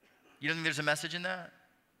 You don't think there's a message in that?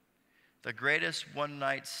 The greatest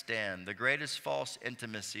one-night stand, the greatest false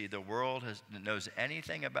intimacy the world knows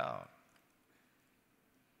anything about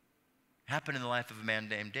happened in the life of a man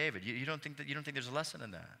named David. You don't think there's a lesson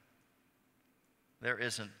in that? There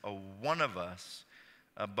isn't a one of us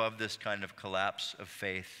above this kind of collapse of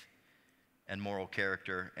faith and moral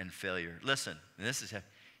character and failure. Listen,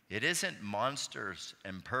 it isn't monsters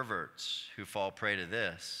and perverts who fall prey to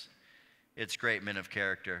this. It's great men of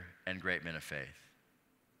character and great men of faith.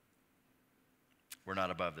 We're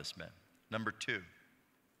not above this, men. Number two,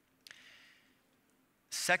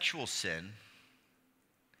 sexual sin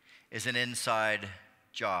is an inside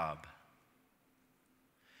job.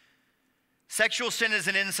 Sexual sin is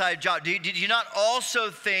an inside job. Did you not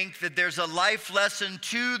also think that there's a life lesson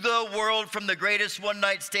to the world from the greatest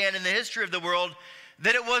one-night stand in the history of the world,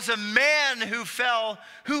 that it was a man who fell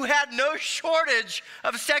who had no shortage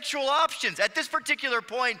of sexual options? At this particular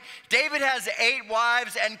point, David has 8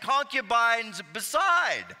 wives and concubines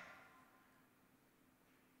beside.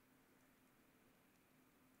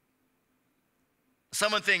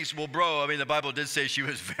 Someone thinks, well, bro, the Bible did say she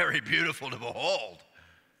was very beautiful to behold.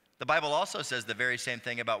 The Bible also says the very same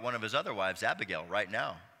thing about one of his other wives, Abigail, right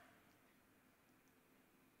now.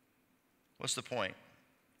 What's the point?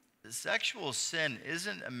 Sexual sin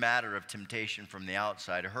isn't a matter of temptation from the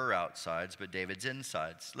outside, her outsides, but David's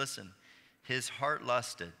insides. Listen, his heart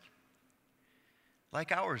lusted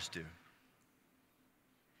like ours do.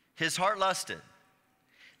 His heart lusted.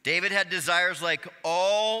 David had desires like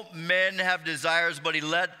all men have desires, but he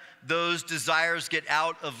let those desires get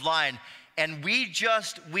out of line. And we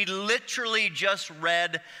literally just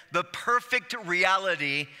read the perfect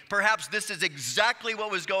reality. Perhaps this is exactly what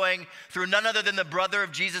was going through none other than the brother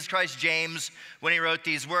of Jesus Christ, James, when he wrote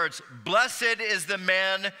these words. Blessed is the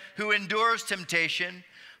man who endures temptation,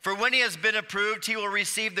 for when he has been approved, he will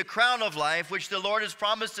receive the crown of life, which the Lord has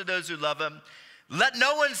promised to those who love him. Let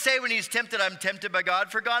no one say when he's tempted, I'm tempted by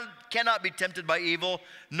God, for God cannot be tempted by evil,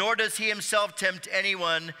 nor does he himself tempt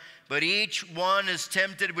anyone. But each one is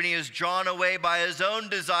tempted when he is drawn away by his own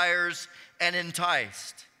desires and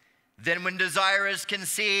enticed. Then when desire is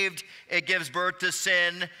conceived, it gives birth to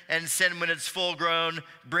sin, and sin, when it's full grown,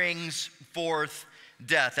 brings forth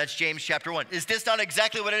death. That's James chapter 1. Is this not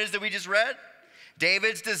exactly what it is that we just read?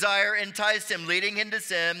 David's desire enticed him, leading him to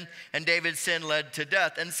sin, and David's sin led to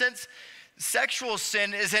death. And since sexual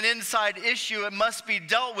sin is an inside issue, it must be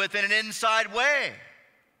dealt with in an inside way.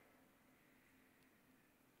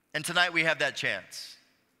 And tonight we have that chance.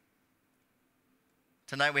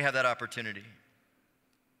 Tonight we have that opportunity.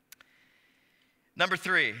 Number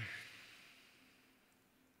 3,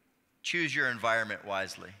 choose your environment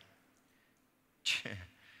wisely.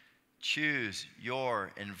 Choose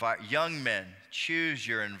your environment. Young men, choose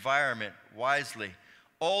your environment wisely.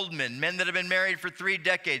 old men, men that have been married for 3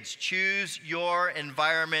 decades. Choose your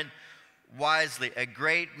environment wisely. A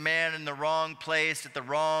great man in the wrong place at the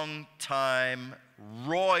wrong time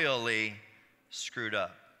royally screwed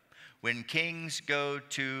up. When kings go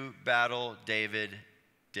to battle, David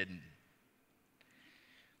didn't.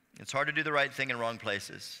 It's hard to do the right thing in wrong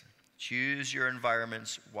places. Choose your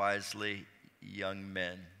environments wisely, young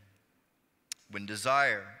men. When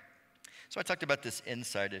desire, so I talked about this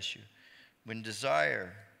inside issue. When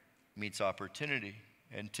desire meets opportunity,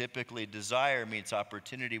 and typically desire meets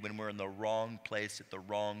opportunity when we're in the wrong place at the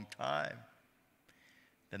wrong time,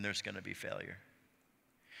 then there's going to be failure.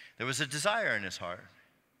 There was a desire in his heart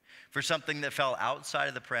for something that fell outside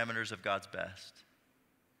of the parameters of God's best.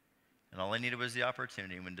 And all I needed was the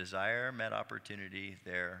opportunity. When desire met opportunity,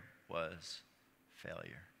 there was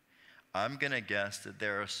failure. I'm going to guess that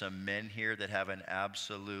there are some men here that have an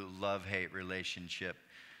absolute love-hate relationship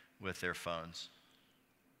with their phones.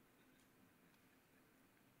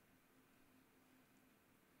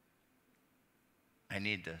 I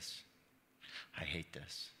need this. I hate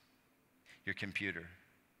this. Your computer.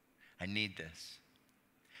 I need this.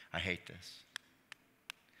 I hate this.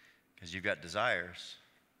 Because you've got desires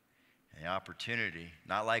and the opportunity,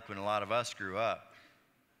 not like when a lot of us grew up.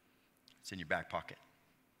 It's in your back pocket.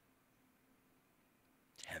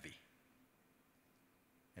 It's heavy.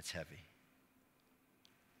 It's heavy.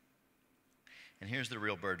 And here's the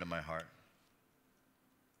real burden of my heart.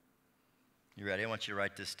 You ready? I want you to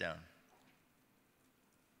write this down.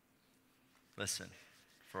 Listen,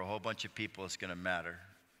 for a whole bunch of people, it's going to matter.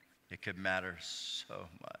 It could matter so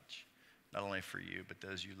much. Not only for you, but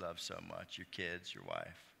those you love so much, your kids, your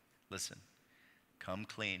wife. Listen, come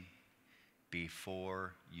clean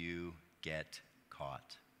before you get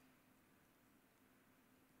caught.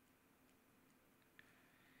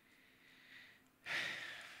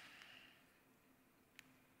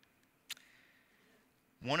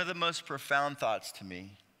 One of the most profound thoughts to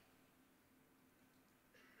me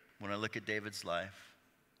when I look at David's life,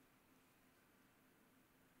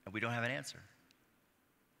 and we don't have an answer.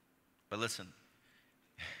 But listen,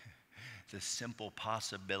 the simple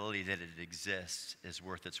possibility that it exists is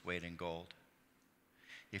worth its weight in gold.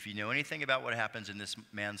 If you know anything about what happens in this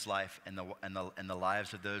man's life and the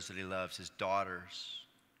lives of those that he loves, his daughters,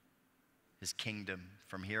 his kingdom,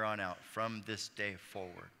 from here on out, from this day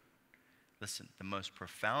forward, listen, the most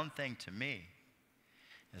profound thing to me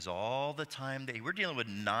is all the time that we're dealing with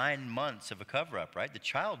 9 months of a cover-up, right? The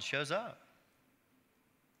child shows up.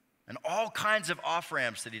 And all kinds of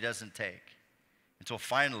off-ramps that he doesn't take. Until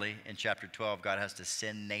finally, in chapter 12, God has to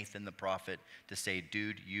send Nathan the prophet to say,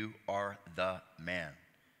 dude, you are the man.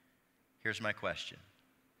 Here's my question.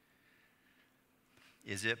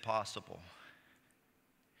 Is it possible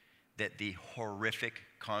that the horrific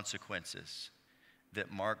consequences that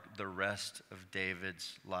mark the rest of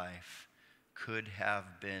David's life could have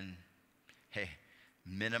been,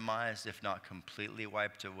 minimized, if not completely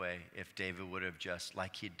wiped away, if David would have just,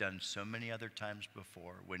 like he'd done so many other times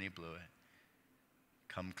before when he blew it,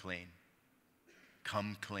 come clean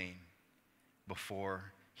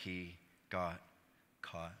before he got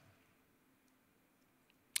caught.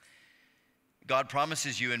 God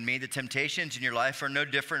promises you and me the temptations in your life are no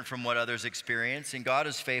different from what others experience, and God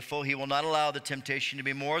is faithful. He will not allow the temptation to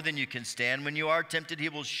be more than you can stand. When you are tempted, he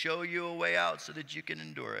will show you a way out so that you can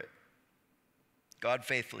endure it. God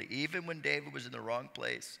faithfully, even when David was in the wrong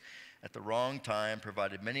place at the wrong time,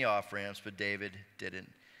 provided many off-ramps, but David didn't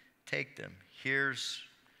take them. Here's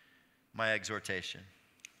my exhortation.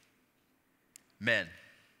 Men,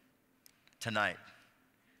 tonight,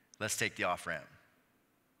 let's take the off-ramp.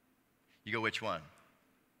 You go, which one?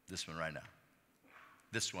 This one right now.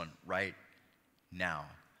 This one right now.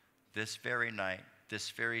 This very night,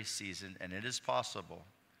 this very season, and it is possible,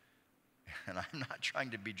 and I'm not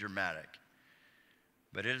trying to be dramatic,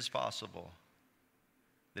 but it is possible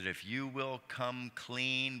that if you will come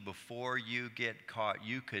clean before you get caught,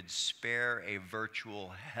 you could spare a virtual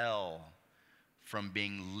hell from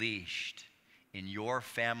being leashed in your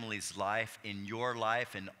family's life, in your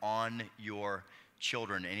life, and on your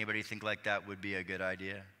children. Anybody think like that would be a good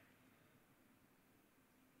idea?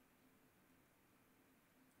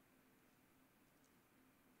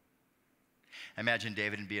 Imagine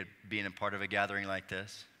David being a part of a gathering like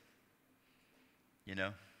this. You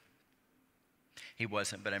know? He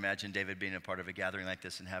wasn't, but imagine David being a part of a gathering like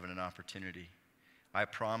this and having an opportunity. I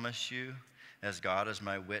promise you, as God is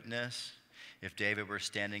my witness, if David were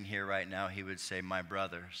standing here right now, he would say, my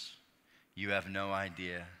brothers, you have no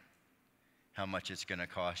idea how much it's going to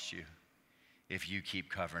cost you if you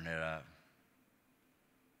keep covering it up.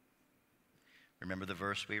 Remember the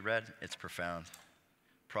verse we read? It's profound.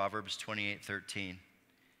 Proverbs 28:13.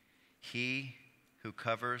 He who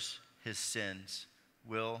covers his sins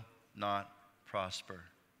will not prosper.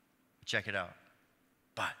 Check it out.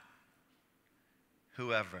 But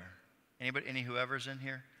whoever, anybody, any whoever's in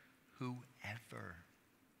here? Whoever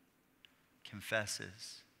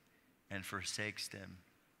confesses and forsakes them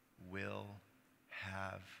will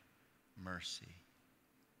have mercy.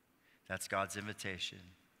 That's God's invitation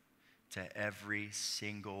to every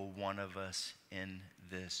single one of us in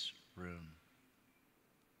this room.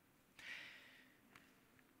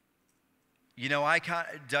 You know,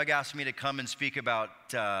 Doug asked me to come and speak about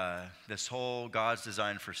this whole God's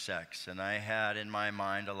design for sex. And I had in my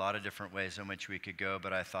mind a lot of different ways in which we could go,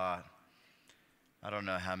 but I thought, I don't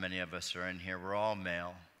know how many of us are in here. We're all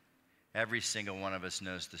male. Every single one of us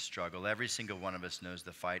knows the struggle. Every single one of us knows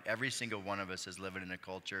the fight. Every single one of us is living in a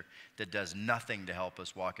culture that does nothing to help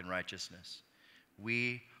us walk in righteousness.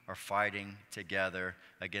 We are fighting together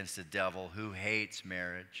against the devil who hates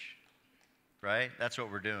marriage, right? That's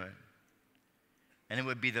what we're doing. And it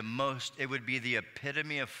would be the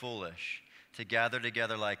epitome of foolish to gather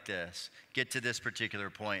together like this, get to this particular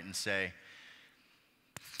point and say,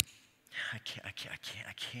 I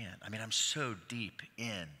can't. I mean, I'm so deep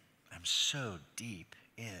in. There's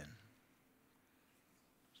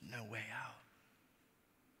no way out.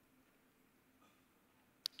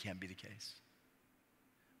 Can't be the case.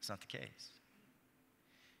 It's not the case.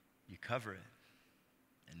 You cover it.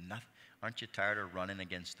 And nothing. Aren't you tired of running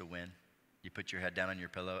against the wind? You put your head down on your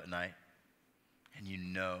pillow at night, and you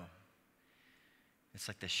know it's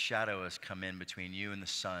like the shadow has come in between you and the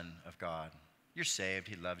Son of God. You're saved.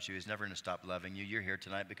 He loves you. He's never going to stop loving you. You're here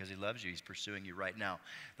tonight because he loves you. He's pursuing you right now.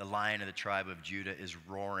 The Lion of the tribe of Judah is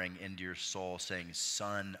roaring into your soul saying,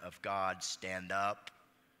 Son of God, stand up,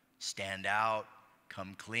 stand out,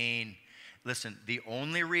 come clean. Listen, the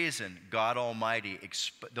only reason God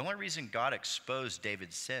exposed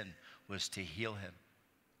David's sin was to heal him,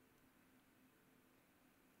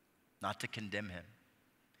 not to condemn him.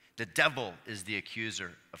 The devil is the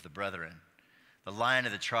accuser of the brethren. The Lion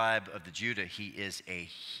of the tribe of the Judah, he is a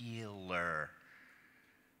healer.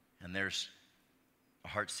 And there's a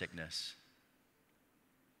heart sickness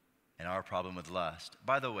and our problem with lust.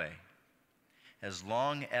 By the way, as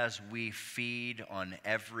long as we feed on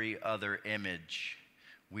every other image,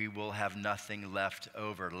 we will have nothing left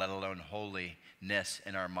over, let alone holiness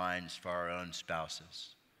in our minds for our own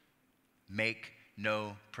spouses. Make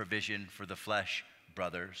no provision for the flesh,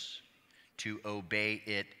 brothers, to obey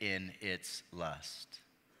it in its lust.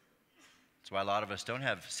 That's why a lot of us don't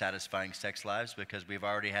have satisfying sex lives, because we've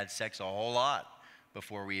already had sex a whole lot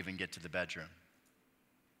before we even get to the bedroom.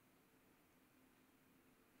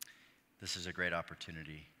 This is a great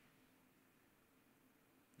opportunity.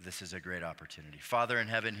 This is a great opportunity. Father in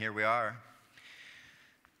heaven, here we are.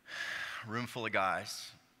 Room full of guys.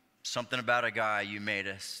 Something about a guy, you made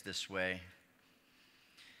us this way.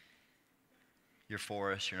 You're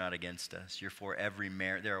for us, you're not against us. You're for every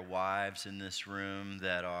marriage. There are wives in this room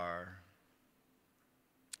that are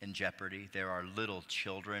in jeopardy. There are little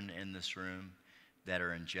children in this room that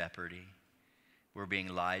are in jeopardy. We're being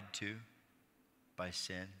lied to by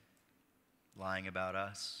sin, lying about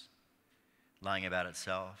us, lying about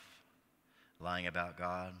itself, lying about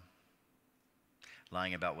God,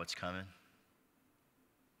 lying about what's coming.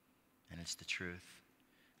 And it's the truth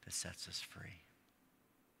that sets us free.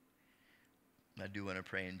 I do want to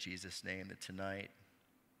pray in Jesus' name that tonight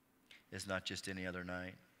is not just any other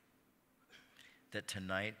night. That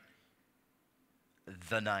tonight,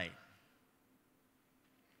 the night,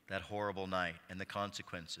 that horrible night and the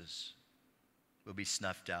consequences will be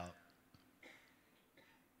snuffed out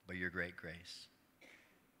by your great grace.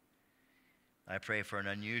 I pray for an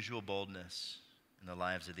unusual boldness in the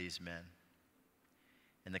lives of these men.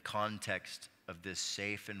 In the context of this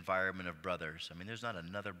safe environment of brothers. I mean, there's not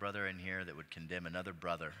another brother in here that would condemn another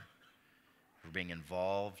brother for being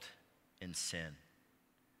involved in sin.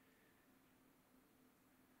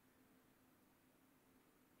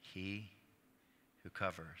 He who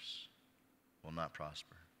covers will not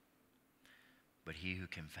prosper, but he who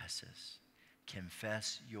confesses.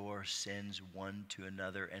 Confess your sins one to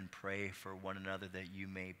another and pray for one another that you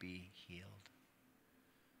may be healed.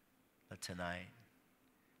 Let tonight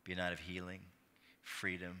be a night of healing,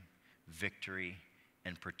 freedom, victory,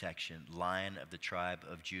 and protection. Lion of the tribe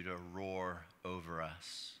of Judah, roar over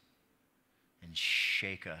us and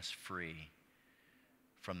shake us free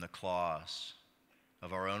from the claws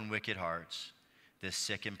of our own wicked hearts, this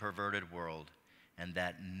sick and perverted world, and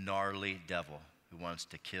that gnarly devil who wants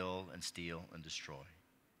to kill and steal and destroy.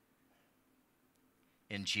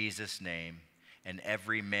 In Jesus' name, and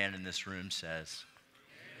every man in this room says,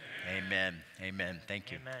 Amen. Amen.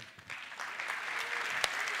 Thank you. Amen.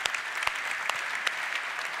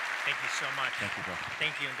 Thank you so much. Thank you, bro.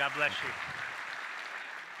 Thank you, and God bless you.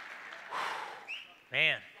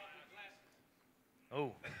 Man.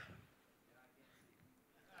 Oh.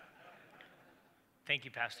 Thank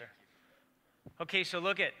you, Pastor. Okay, so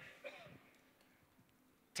look at.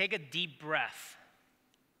 Take a deep breath.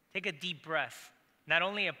 Take a deep breath. Not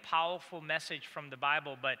only a powerful message from the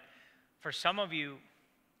Bible, but for some of you,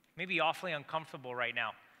 maybe awfully uncomfortable right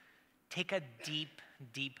now. Take a deep,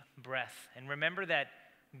 deep breath. And remember that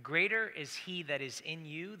greater is he that is in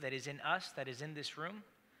you, that is in us, that is in this room,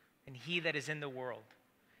 than he that is in the world.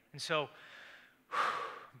 And so,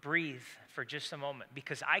 breathe for just a moment,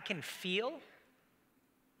 because I can feel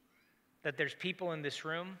that there's people in this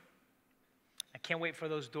room. I can't wait for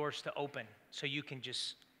those doors to open so you can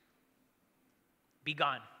just be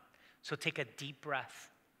gone. So take a deep breath.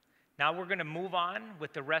 Now we're going to move on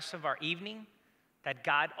with the rest of our evening that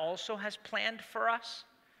God also has planned for us.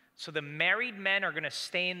 So the married men are going to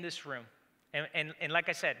stay in this room. And like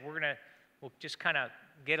I said, we'll just kind of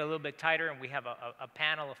get a little bit tighter, and we have a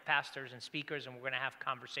panel of pastors and speakers, and we're going to have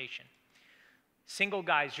conversation. Single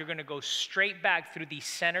guys, you're going to go straight back through these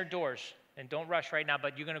center doors. And don't rush right now,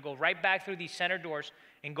 but you're going to go right back through these center doors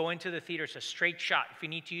and go into the theater. It's a straight shot. If you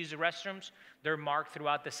need to use the restrooms, they're marked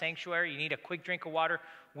throughout the sanctuary. You need a quick drink of water.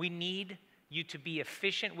 We need you to be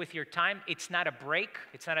efficient with your time. It's not a break.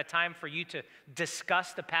 It's not a time for you to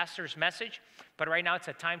discuss the pastor's message. But right now, it's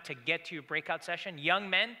a time to get to your breakout session. Young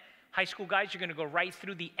men, high school guys, you're going to go right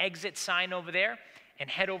through the exit sign over there and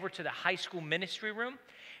head over to the high school ministry room.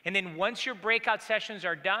 And then once your breakout sessions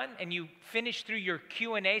are done and you finish through your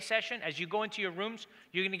Q&A session, as you go into your rooms,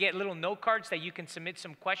 you're going to get little note cards that you can submit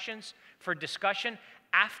some questions for discussion.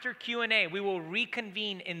 After Q&A, we will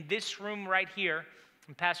reconvene in this room right here,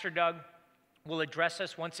 and Pastor Doug will address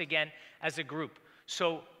us once again as a group.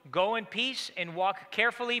 So go in peace and walk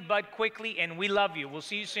carefully but quickly, and we love you. We'll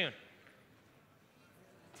see you soon.